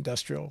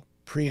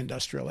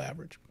pre-industrial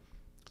average.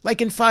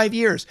 Like in 5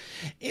 years.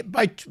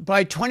 By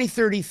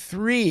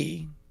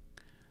 2033,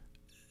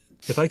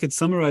 If I could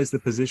summarize the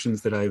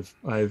positions that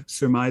I've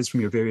surmised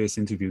from your various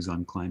interviews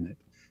on climate,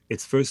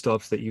 it's first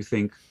off that you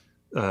think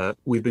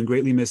we've been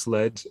greatly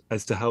misled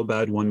as to how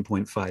bad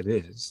 1.5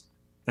 is,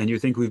 and you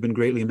think we've been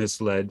greatly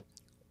misled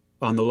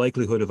on the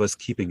likelihood of us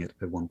keeping it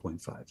at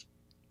 1.5,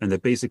 and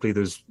that basically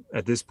there's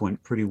at this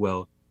point pretty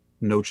well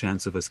no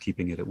chance of us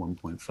keeping it at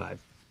 1.5.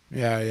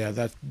 Yeah.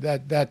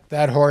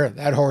 That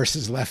horse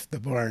has left the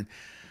barn.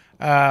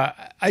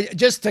 I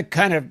just to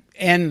kind of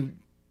end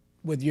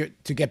with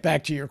to get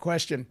back to your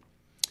question.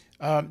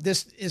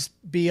 This is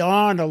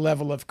beyond a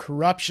level of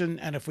corruption,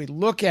 and if we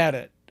look at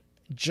it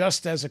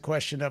just as a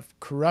question of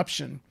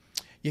corruption,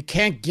 you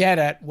can't get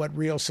at what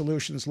real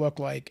solutions look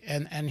like.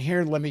 And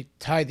here, let me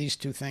tie these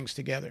two things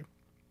together.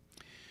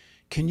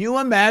 Can you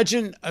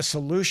imagine a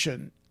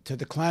solution to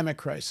the climate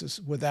crisis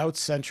without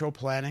central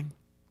planning?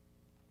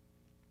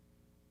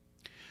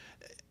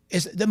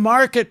 Is the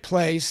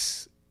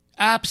marketplace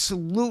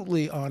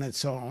absolutely on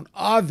its own,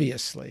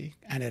 obviously,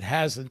 and it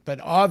hasn't, but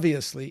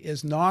obviously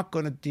is not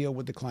going to deal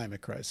with the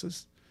climate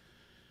crisis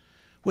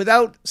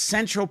without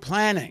central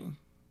planning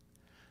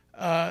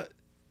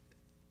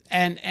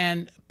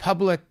and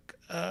public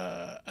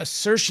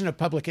assertion of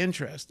public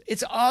interest?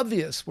 It's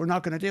obvious we're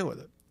not going to deal with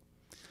it.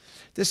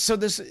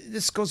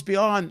 This goes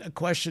beyond a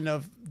question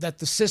of that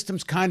the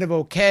system's kind of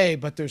okay,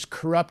 but there's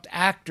corrupt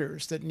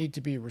actors that need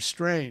to be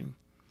restrained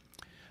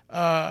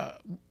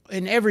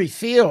in every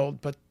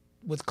field, but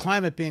with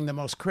climate being the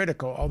most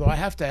critical, although I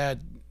have to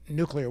add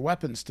nuclear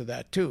weapons to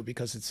that too,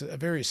 because it's a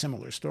very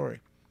similar story.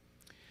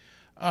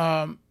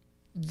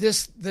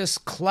 This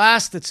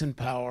class that's in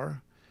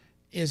power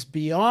is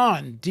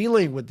beyond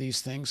dealing with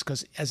these things,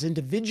 because as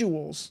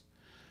individuals,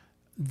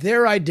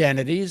 their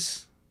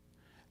identities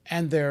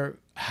and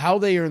how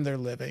they earn their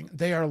living,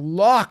 they are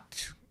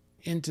locked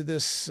into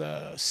this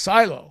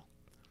silo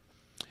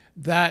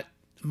that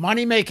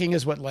money making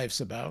is what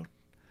life's about.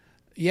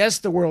 Yes,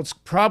 the world's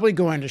probably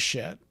going to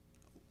shit.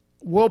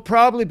 We'll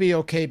probably be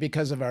okay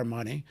because of our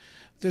money.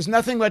 There's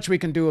nothing much we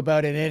can do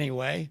about it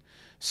anyway.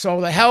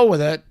 So the hell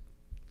with it.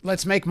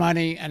 Let's make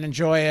money and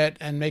enjoy it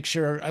and make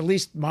sure at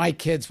least my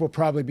kids will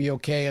probably be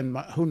okay, and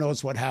who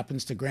knows what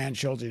happens to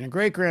grandchildren and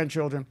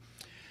great-grandchildren.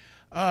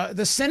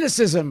 The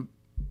cynicism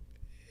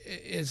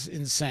is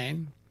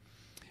insane,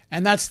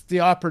 and that's the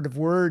operative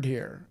word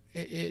here.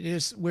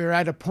 We're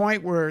at a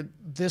point where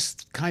this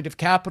kind of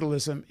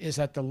capitalism is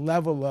at the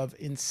level of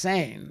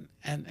insane.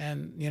 And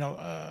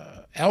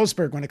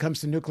Ellsberg, when it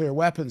comes to nuclear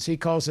weapons, he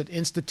calls it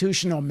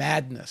institutional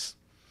madness.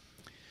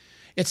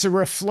 It's a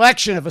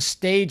reflection of a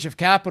stage of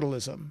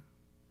capitalism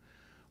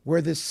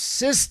where the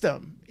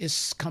system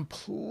is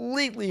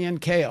completely in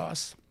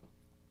chaos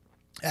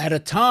at a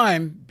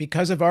time,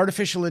 because of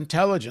artificial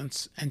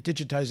intelligence and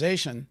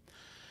digitization,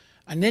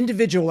 an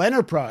individual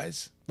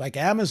enterprise like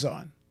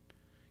Amazon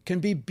can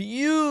be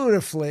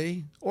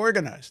beautifully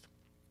organized.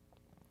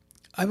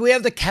 And we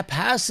have the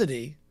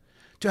capacity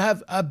to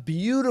have a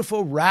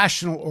beautiful,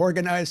 rational,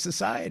 organized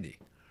society.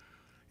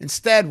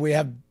 Instead, we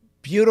have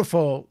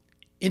beautiful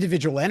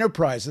individual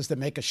enterprises that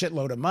make a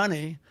shitload of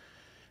money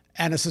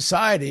and a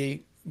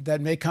society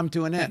that may come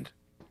to an end.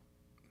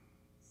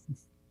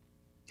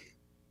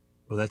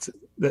 Well, that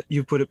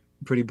you put it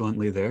pretty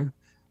bluntly there.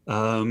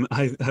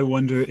 I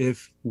wonder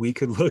if we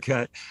could look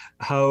at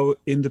how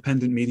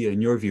independent media,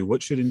 in your view,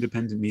 what should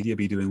independent media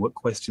be doing? What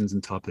questions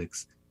and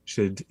topics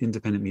should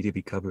independent media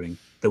be covering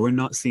that we're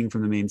not seeing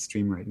from the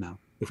mainstream right now?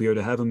 If we are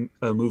to have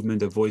a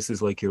movement of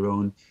voices like your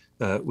own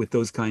with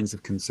those kinds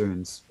of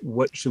concerns,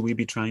 what should we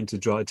be trying to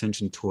draw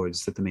attention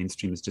towards that the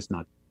mainstream is just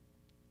not?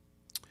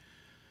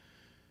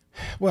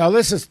 Well,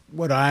 this is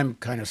what I'm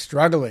kind of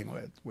struggling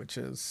with, which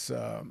is,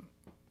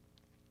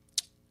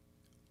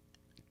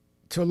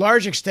 to a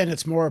large extent,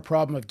 it's more a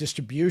problem of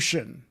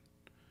distribution,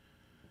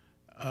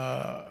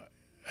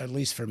 at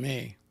least for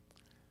me.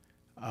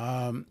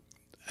 And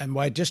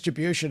by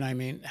distribution, I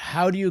mean,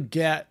 how do you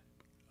get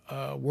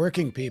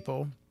working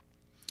people,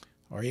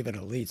 or even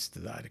elites to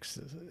that,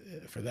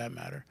 for that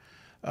matter,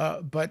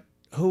 but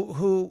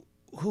who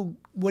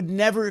would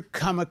never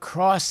come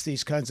across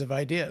these kinds of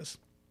ideas,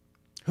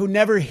 who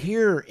never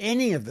hear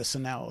any of this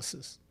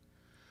analysis,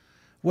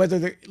 whether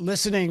they're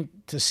listening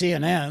to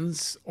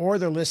CNNs or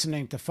they're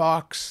listening to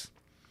Fox,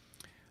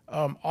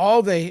 or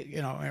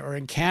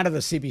in Canada,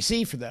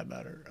 CBC for that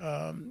matter,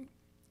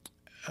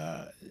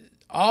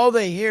 all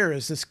they hear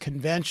is this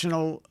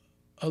conventional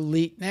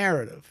elite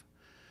narrative.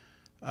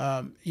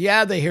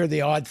 They hear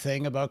the odd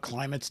thing about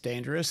climate's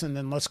dangerous, and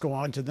then let's go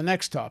on to the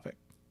next topic.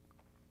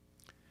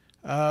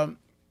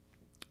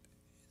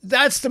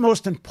 That's the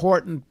most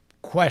important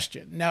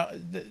question. Now,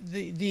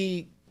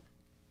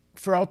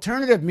 for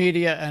alternative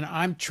media, and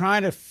I'm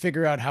trying to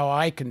figure out how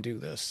I can do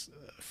this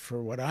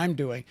for what I'm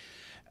doing,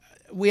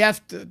 we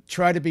have to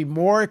try to be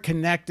more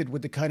connected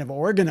with the kind of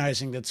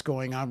organizing that's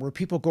going on, where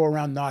people go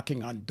around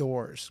knocking on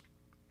doors.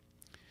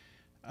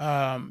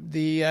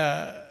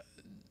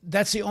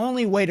 That's the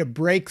only way to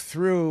break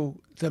through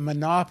the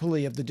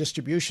monopoly of the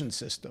distribution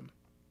system.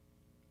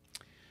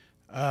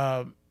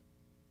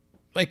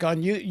 like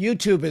on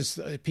YouTube is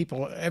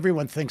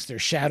everyone thinks they're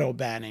shadow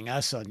banning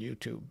us on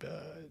YouTube.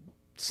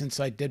 Since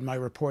I did my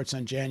reports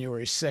on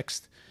January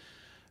 6th,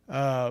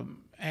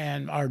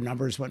 and our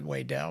numbers went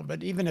way down.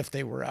 But even if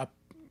they were up,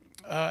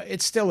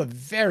 it's still a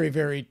very,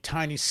 very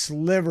tiny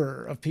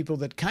sliver of people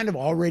that kind of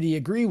already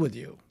agree with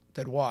you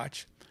that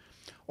watch,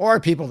 or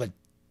people that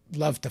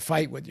love to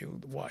fight with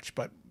you watch.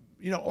 But,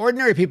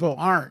 ordinary people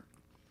aren't.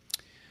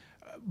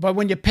 But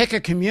when you pick a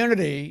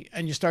community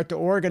and you start to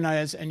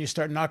organize and you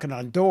start knocking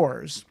on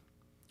doors,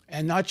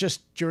 and not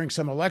just during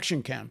some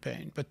election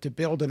campaign, but to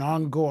build an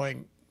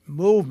ongoing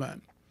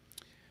movement,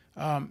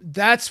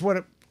 that's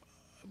what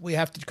we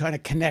have to kind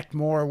of connect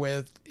more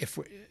with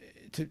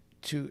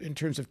in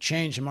terms of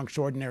change amongst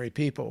ordinary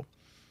people.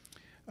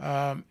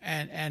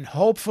 And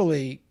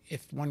hopefully,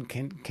 if one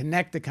can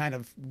connect the kind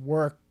of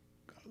work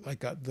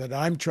that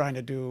I'm trying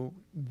to do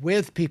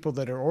with people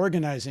that are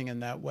organizing in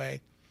that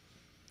way,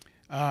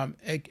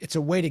 it's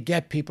a way to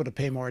get people to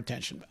pay more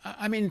attention.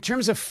 I mean, in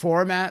terms of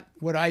format,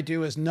 what I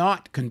do is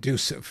not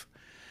conducive,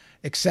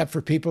 except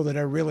for people that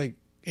are really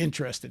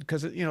interested,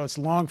 because it's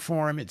long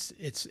form, it's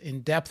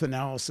in-depth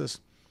analysis.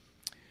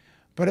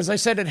 But as I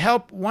said, it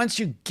helps once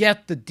you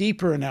get the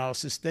deeper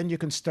analysis, then you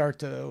can start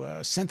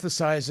to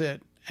synthesize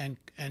it and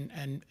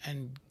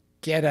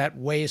get at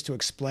ways to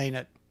explain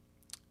it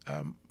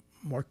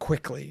more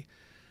quickly.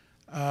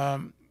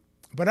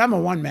 But I'm a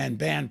one-man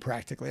band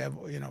practically. I have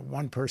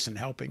one person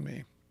helping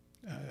me,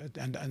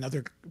 and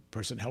another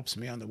person helps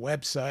me on the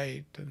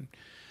website. And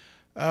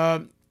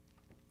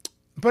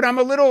but I'm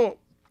a little.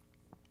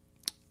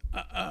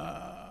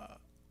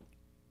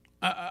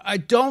 I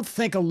don't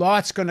think a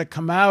lot's going to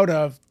come out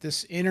of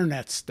this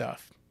internet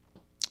stuff,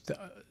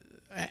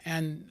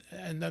 and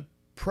the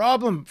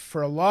problem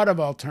for a lot of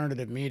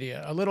alternative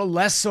media, a little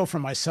less so for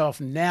myself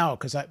now,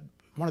 because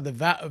one of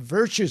the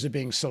virtues of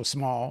being so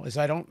small is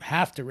I don't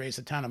have to raise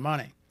a ton of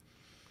money.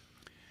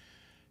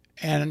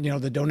 And,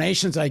 the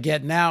donations I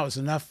get now is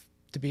enough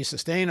to be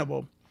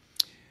sustainable.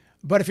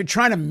 But if you're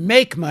trying to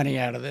make money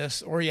out of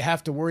this, or you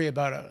have to worry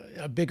about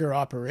a bigger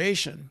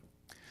operation,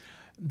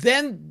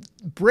 then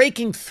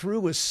breaking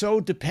through is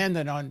so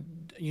dependent on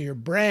your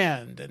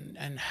brand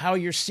and how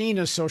you're seen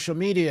as social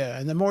media.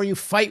 And the more you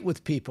fight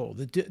with people,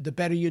 the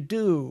better you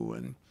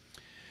do.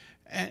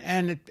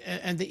 And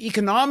the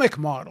economic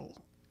model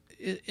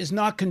is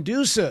not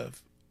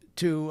conducive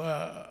to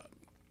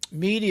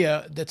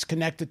media that's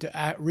connected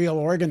to real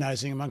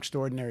organizing amongst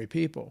ordinary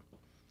people.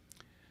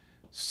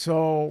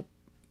 So,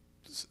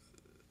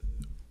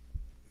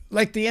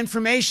 like, the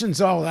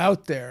information's all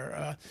out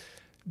there.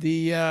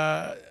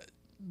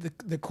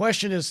 The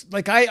question is,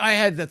 like, I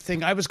had the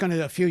thing,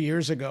 a few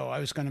years ago, I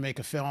was going to make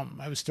a film.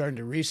 I was starting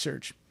to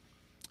research.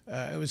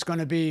 It was going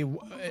to be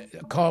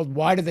called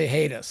Why Do They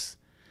Hate Us?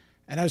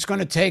 And I was going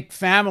to take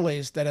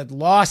families that had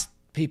lost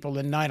people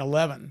in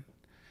 9/11,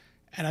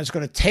 and I was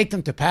going to take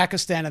them to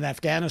Pakistan and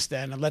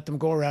Afghanistan and let them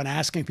go around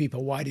asking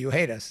people, why do you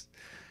hate us?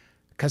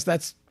 Because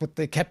that's what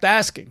they kept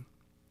asking.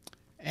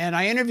 And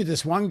I interviewed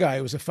this one guy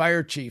who was a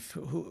fire chief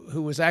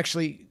who was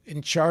actually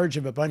in charge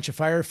of a bunch of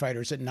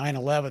firefighters at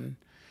 9/11.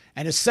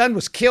 And his son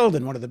was killed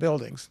in one of the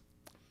buildings.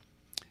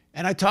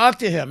 And I talked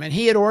to him, and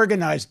he had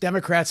organized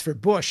Democrats for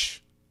Bush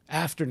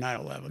after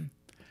 9/11.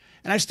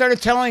 And I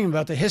started telling him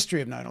about the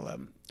history of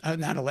 9/11,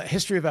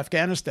 history of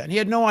Afghanistan. He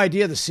had no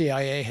idea the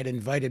CIA had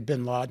invited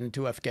bin Laden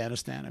to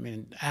Afghanistan. I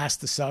mean, asked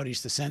the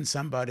Saudis to send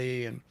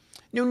somebody, and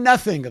knew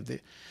nothing of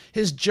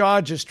his jaw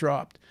just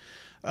dropped.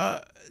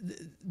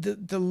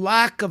 The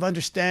lack of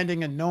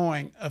understanding and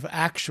knowing of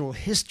actual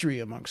history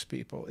amongst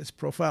people is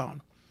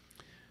profound.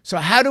 So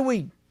how do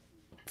we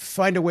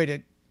find a way to,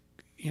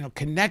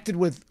 connected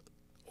with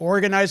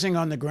organizing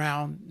on the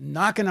ground,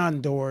 knocking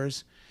on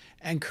doors,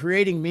 and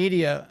creating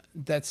media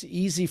that's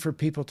easy for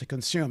people to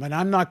consume? And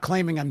I'm not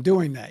claiming I'm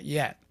doing that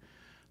yet.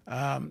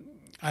 I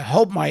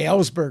hope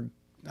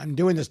I'm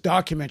doing this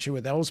documentary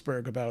with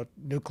Ellsberg about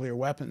nuclear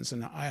weapons,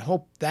 and I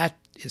hope that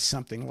is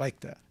something like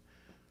that.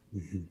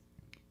 Mm-hmm.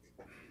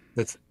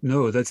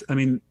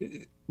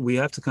 We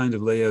have to kind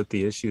of lay out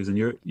the issues, and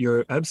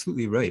you're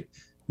absolutely right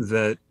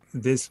that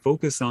this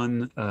focus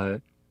on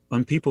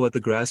people at the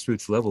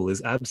grassroots level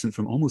is absent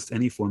from almost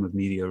any form of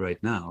media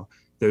right now.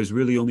 There's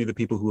really only the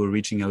people who are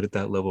reaching out at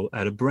that level,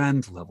 at a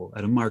brand level,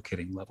 at a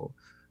marketing level,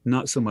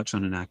 not so much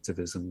on an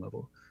activism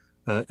level.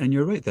 And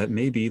you're right, that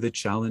may be the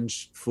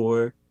challenge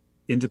for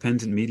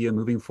independent media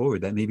moving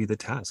forward. That may be the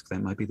task,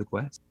 that might be the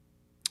quest.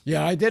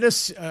 Yeah,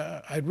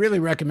 I'd really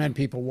recommend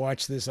people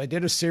watch this. I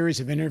did a series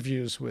of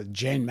interviews with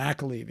Jane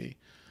McAlevey,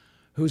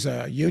 who's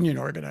a union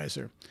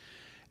organizer.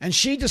 And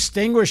she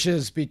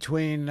distinguishes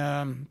between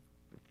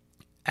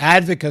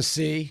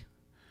advocacy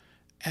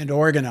and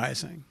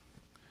organizing.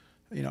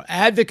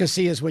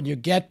 Advocacy is when you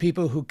get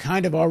people who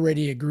kind of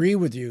already agree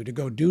with you to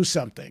go do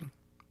something.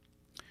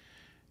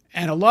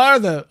 And a lot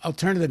of the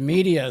alternative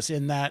media is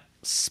in that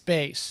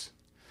space.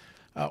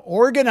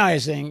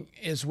 Organizing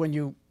is when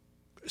you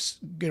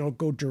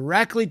go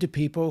directly to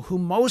people who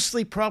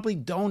mostly probably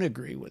don't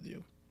agree with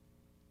you.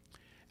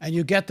 And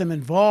you get them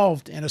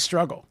involved in a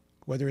struggle,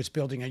 whether it's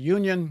building a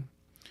union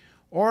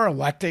or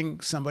electing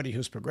somebody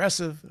who's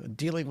progressive,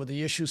 dealing with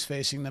the issues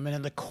facing them. And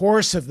in the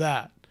course of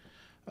that,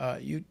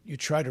 you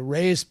try to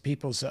raise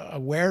people's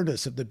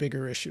awareness of the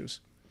bigger issues.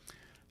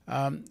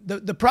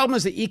 The problem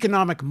is the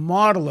economic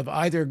model of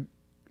either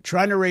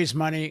trying to raise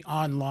money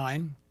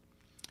online,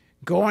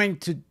 going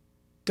to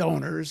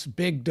donors,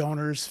 big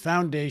donors,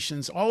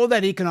 foundations. All of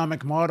that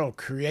economic model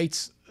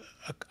creates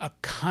a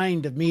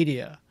kind of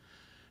media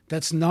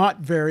that's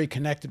not very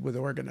connected with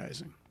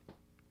organizing.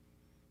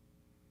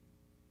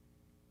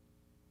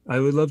 I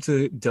would love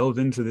to delve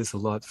into this a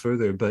lot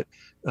further, but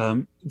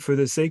for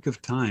the sake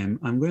of time,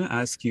 I'm going to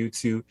ask you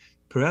to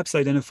perhaps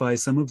identify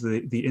some of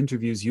the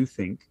interviews you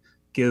think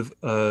give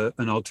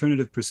an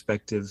alternative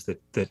perspective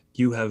that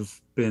you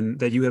have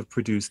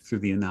produced through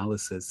the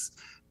analysis,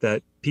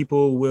 that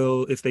people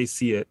will, if they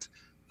see it,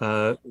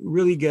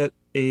 really get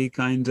a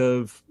kind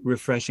of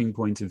refreshing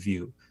point of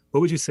view. What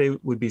would you say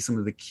would be some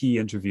of the key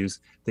interviews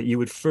that you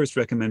would first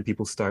recommend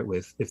people start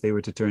with if they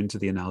were to turn to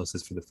the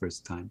analysis for the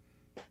first time?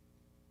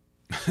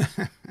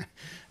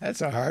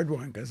 That's a hard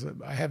one because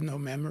I have no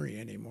memory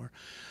anymore.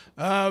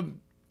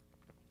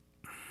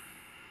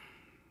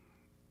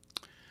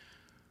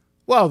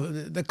 Well,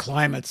 the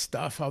climate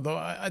stuff,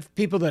 although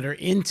people that are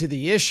into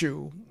the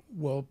issue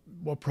will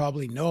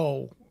probably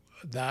know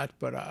that,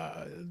 but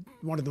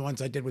one of the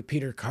ones I did with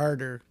Peter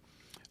Carter,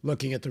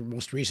 looking at the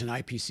most recent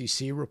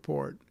IPCC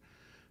report,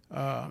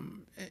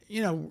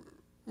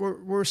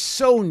 we're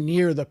so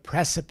near the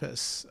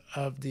precipice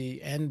of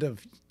the end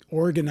of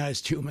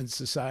organized human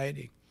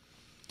society,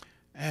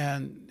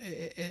 and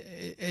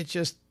it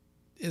just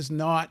is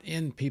not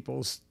in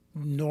people's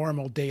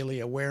normal daily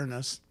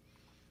awareness.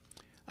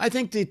 I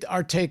think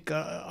our take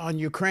on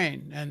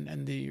Ukraine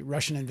and the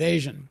Russian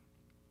invasion,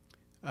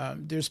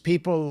 there's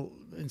people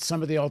in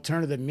some of the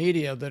alternative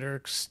media that are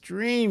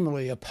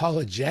extremely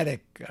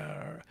apologetic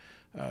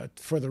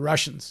for the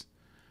Russians.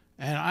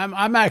 And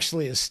I'm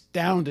actually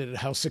astounded at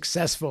how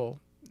successful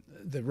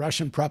the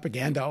Russian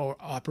propaganda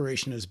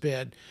operation has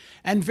been,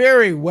 and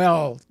very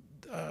well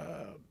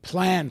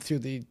planned through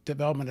the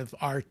development of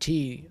RT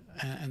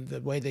and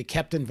the way they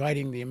kept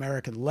inviting the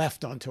American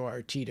left onto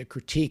RT to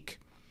critique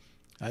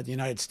the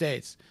United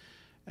States.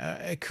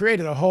 It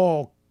created a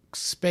whole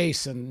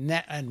space and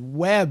net and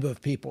web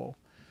of people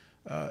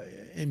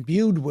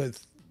imbued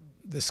with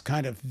this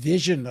kind of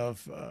vision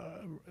of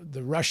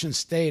the Russian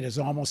state as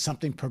almost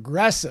something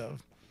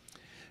progressive,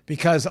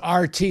 because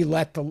RT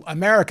let the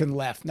American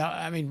left. Now,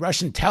 I mean,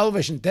 Russian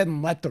television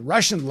didn't let the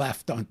Russian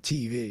left on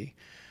TV.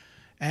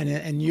 And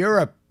in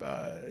Europe,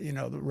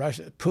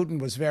 Putin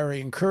was very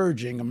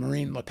encouraging of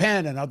Marine Le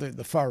Pen and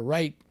the far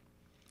right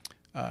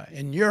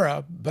in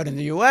Europe. But in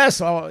the U.S.,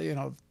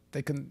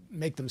 they can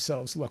make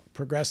themselves look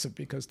progressive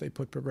because they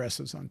put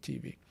progressives on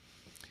TV.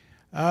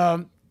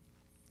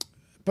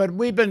 But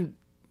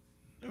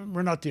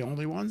we're not the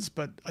only ones,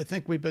 but I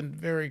think we've been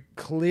very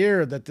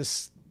clear that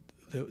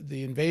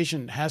the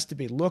invasion has to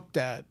be looked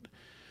at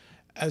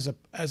as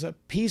a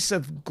piece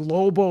of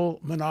global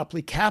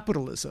monopoly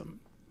capitalism.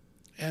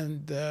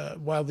 And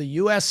while the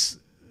U.S.,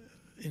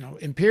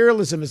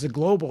 imperialism is a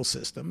global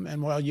system,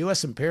 and while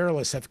U.S.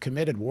 imperialists have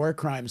committed war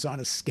crimes on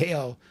a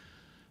scale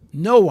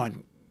no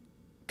one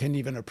can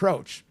even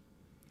approach,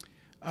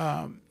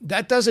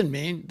 that doesn't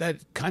mean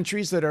that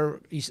countries that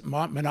are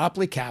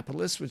monopoly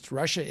capitalists, which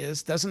Russia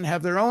is, doesn't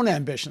have their own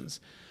ambitions.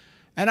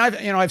 And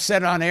I've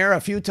said on air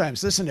a few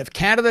times, listen, if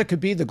Canada could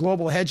be the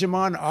global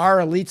hegemon, our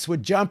elites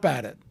would jump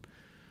at it.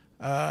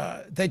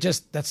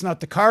 That's not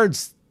the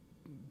cards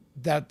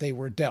that they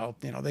were dealt.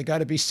 They got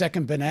to be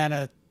second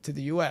banana to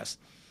the U.S.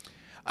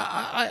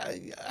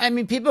 I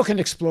mean, people can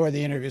explore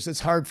the interviews.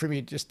 It's hard for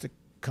me just to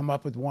come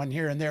up with one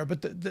here and there.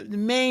 But the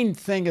main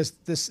thing is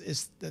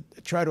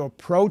try to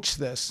approach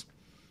this.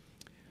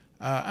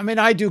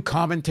 I do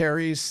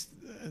commentaries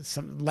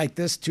like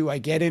this too. I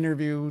get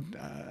interviewed.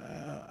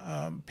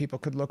 People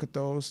could look at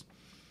those.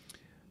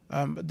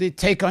 The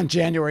take on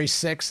January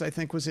 6th, I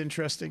think, was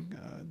interesting,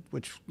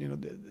 which,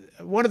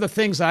 one of the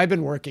things I've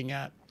been working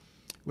at,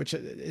 which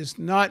is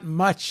not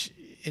much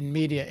in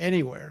media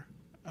anywhere,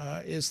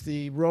 is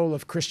the role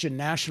of Christian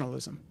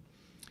nationalism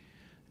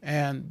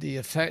and the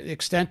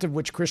extent of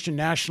which Christian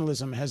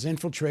nationalism has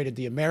infiltrated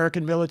the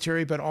American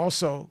military, but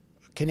also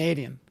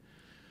Canadian.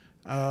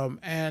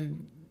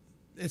 And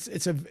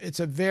it's a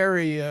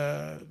very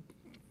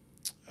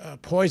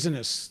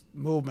poisonous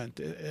movement.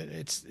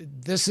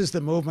 This is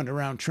the movement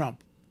around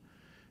Trump.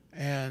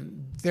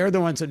 And they're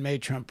the ones that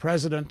made Trump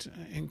president,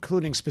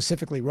 including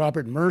specifically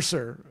Robert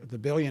Mercer, the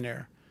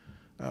billionaire,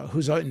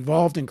 who's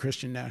involved in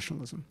Christian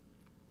nationalism.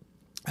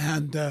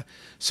 And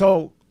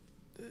so,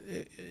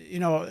 it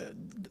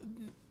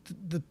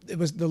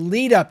was the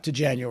lead up to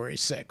January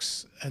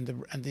 6th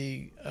and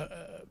the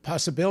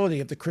possibility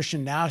of the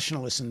Christian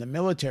nationalists in the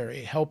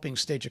military helping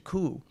stage a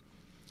coup.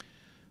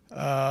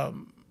 I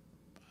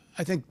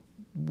think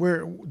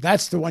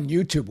that's the one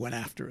YouTube went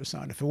after us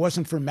on. If it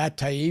wasn't for Matt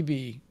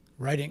Taibbi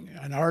writing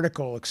an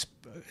article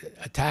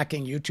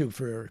attacking YouTube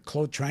for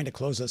trying to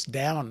close us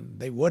down,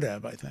 they would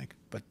have, I think,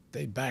 but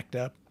they backed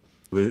up.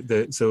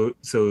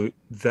 So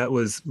that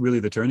was really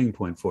the turning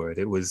point for it.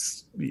 It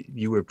was,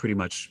 you were pretty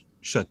much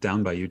shut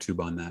down by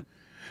YouTube on that.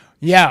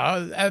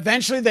 Yeah,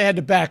 eventually they had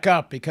to back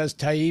up because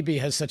Taibbi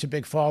has such a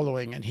big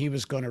following and he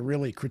was going to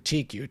really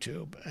critique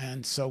YouTube.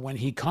 And so when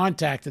he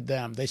contacted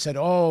them, they said,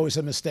 oh, it was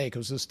a mistake. It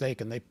was a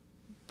mistake. And they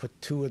put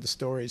two of the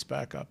stories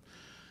back up.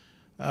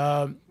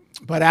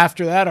 But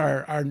after that,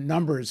 our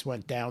numbers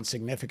went down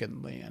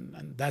significantly.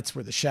 And that's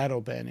where the shadow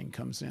banning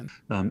comes in.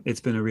 It's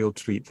been a real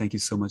treat. Thank you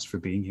so much for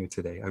being here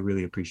today. I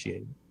really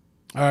appreciate it.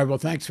 All right. Well,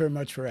 thanks very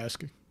much for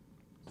asking.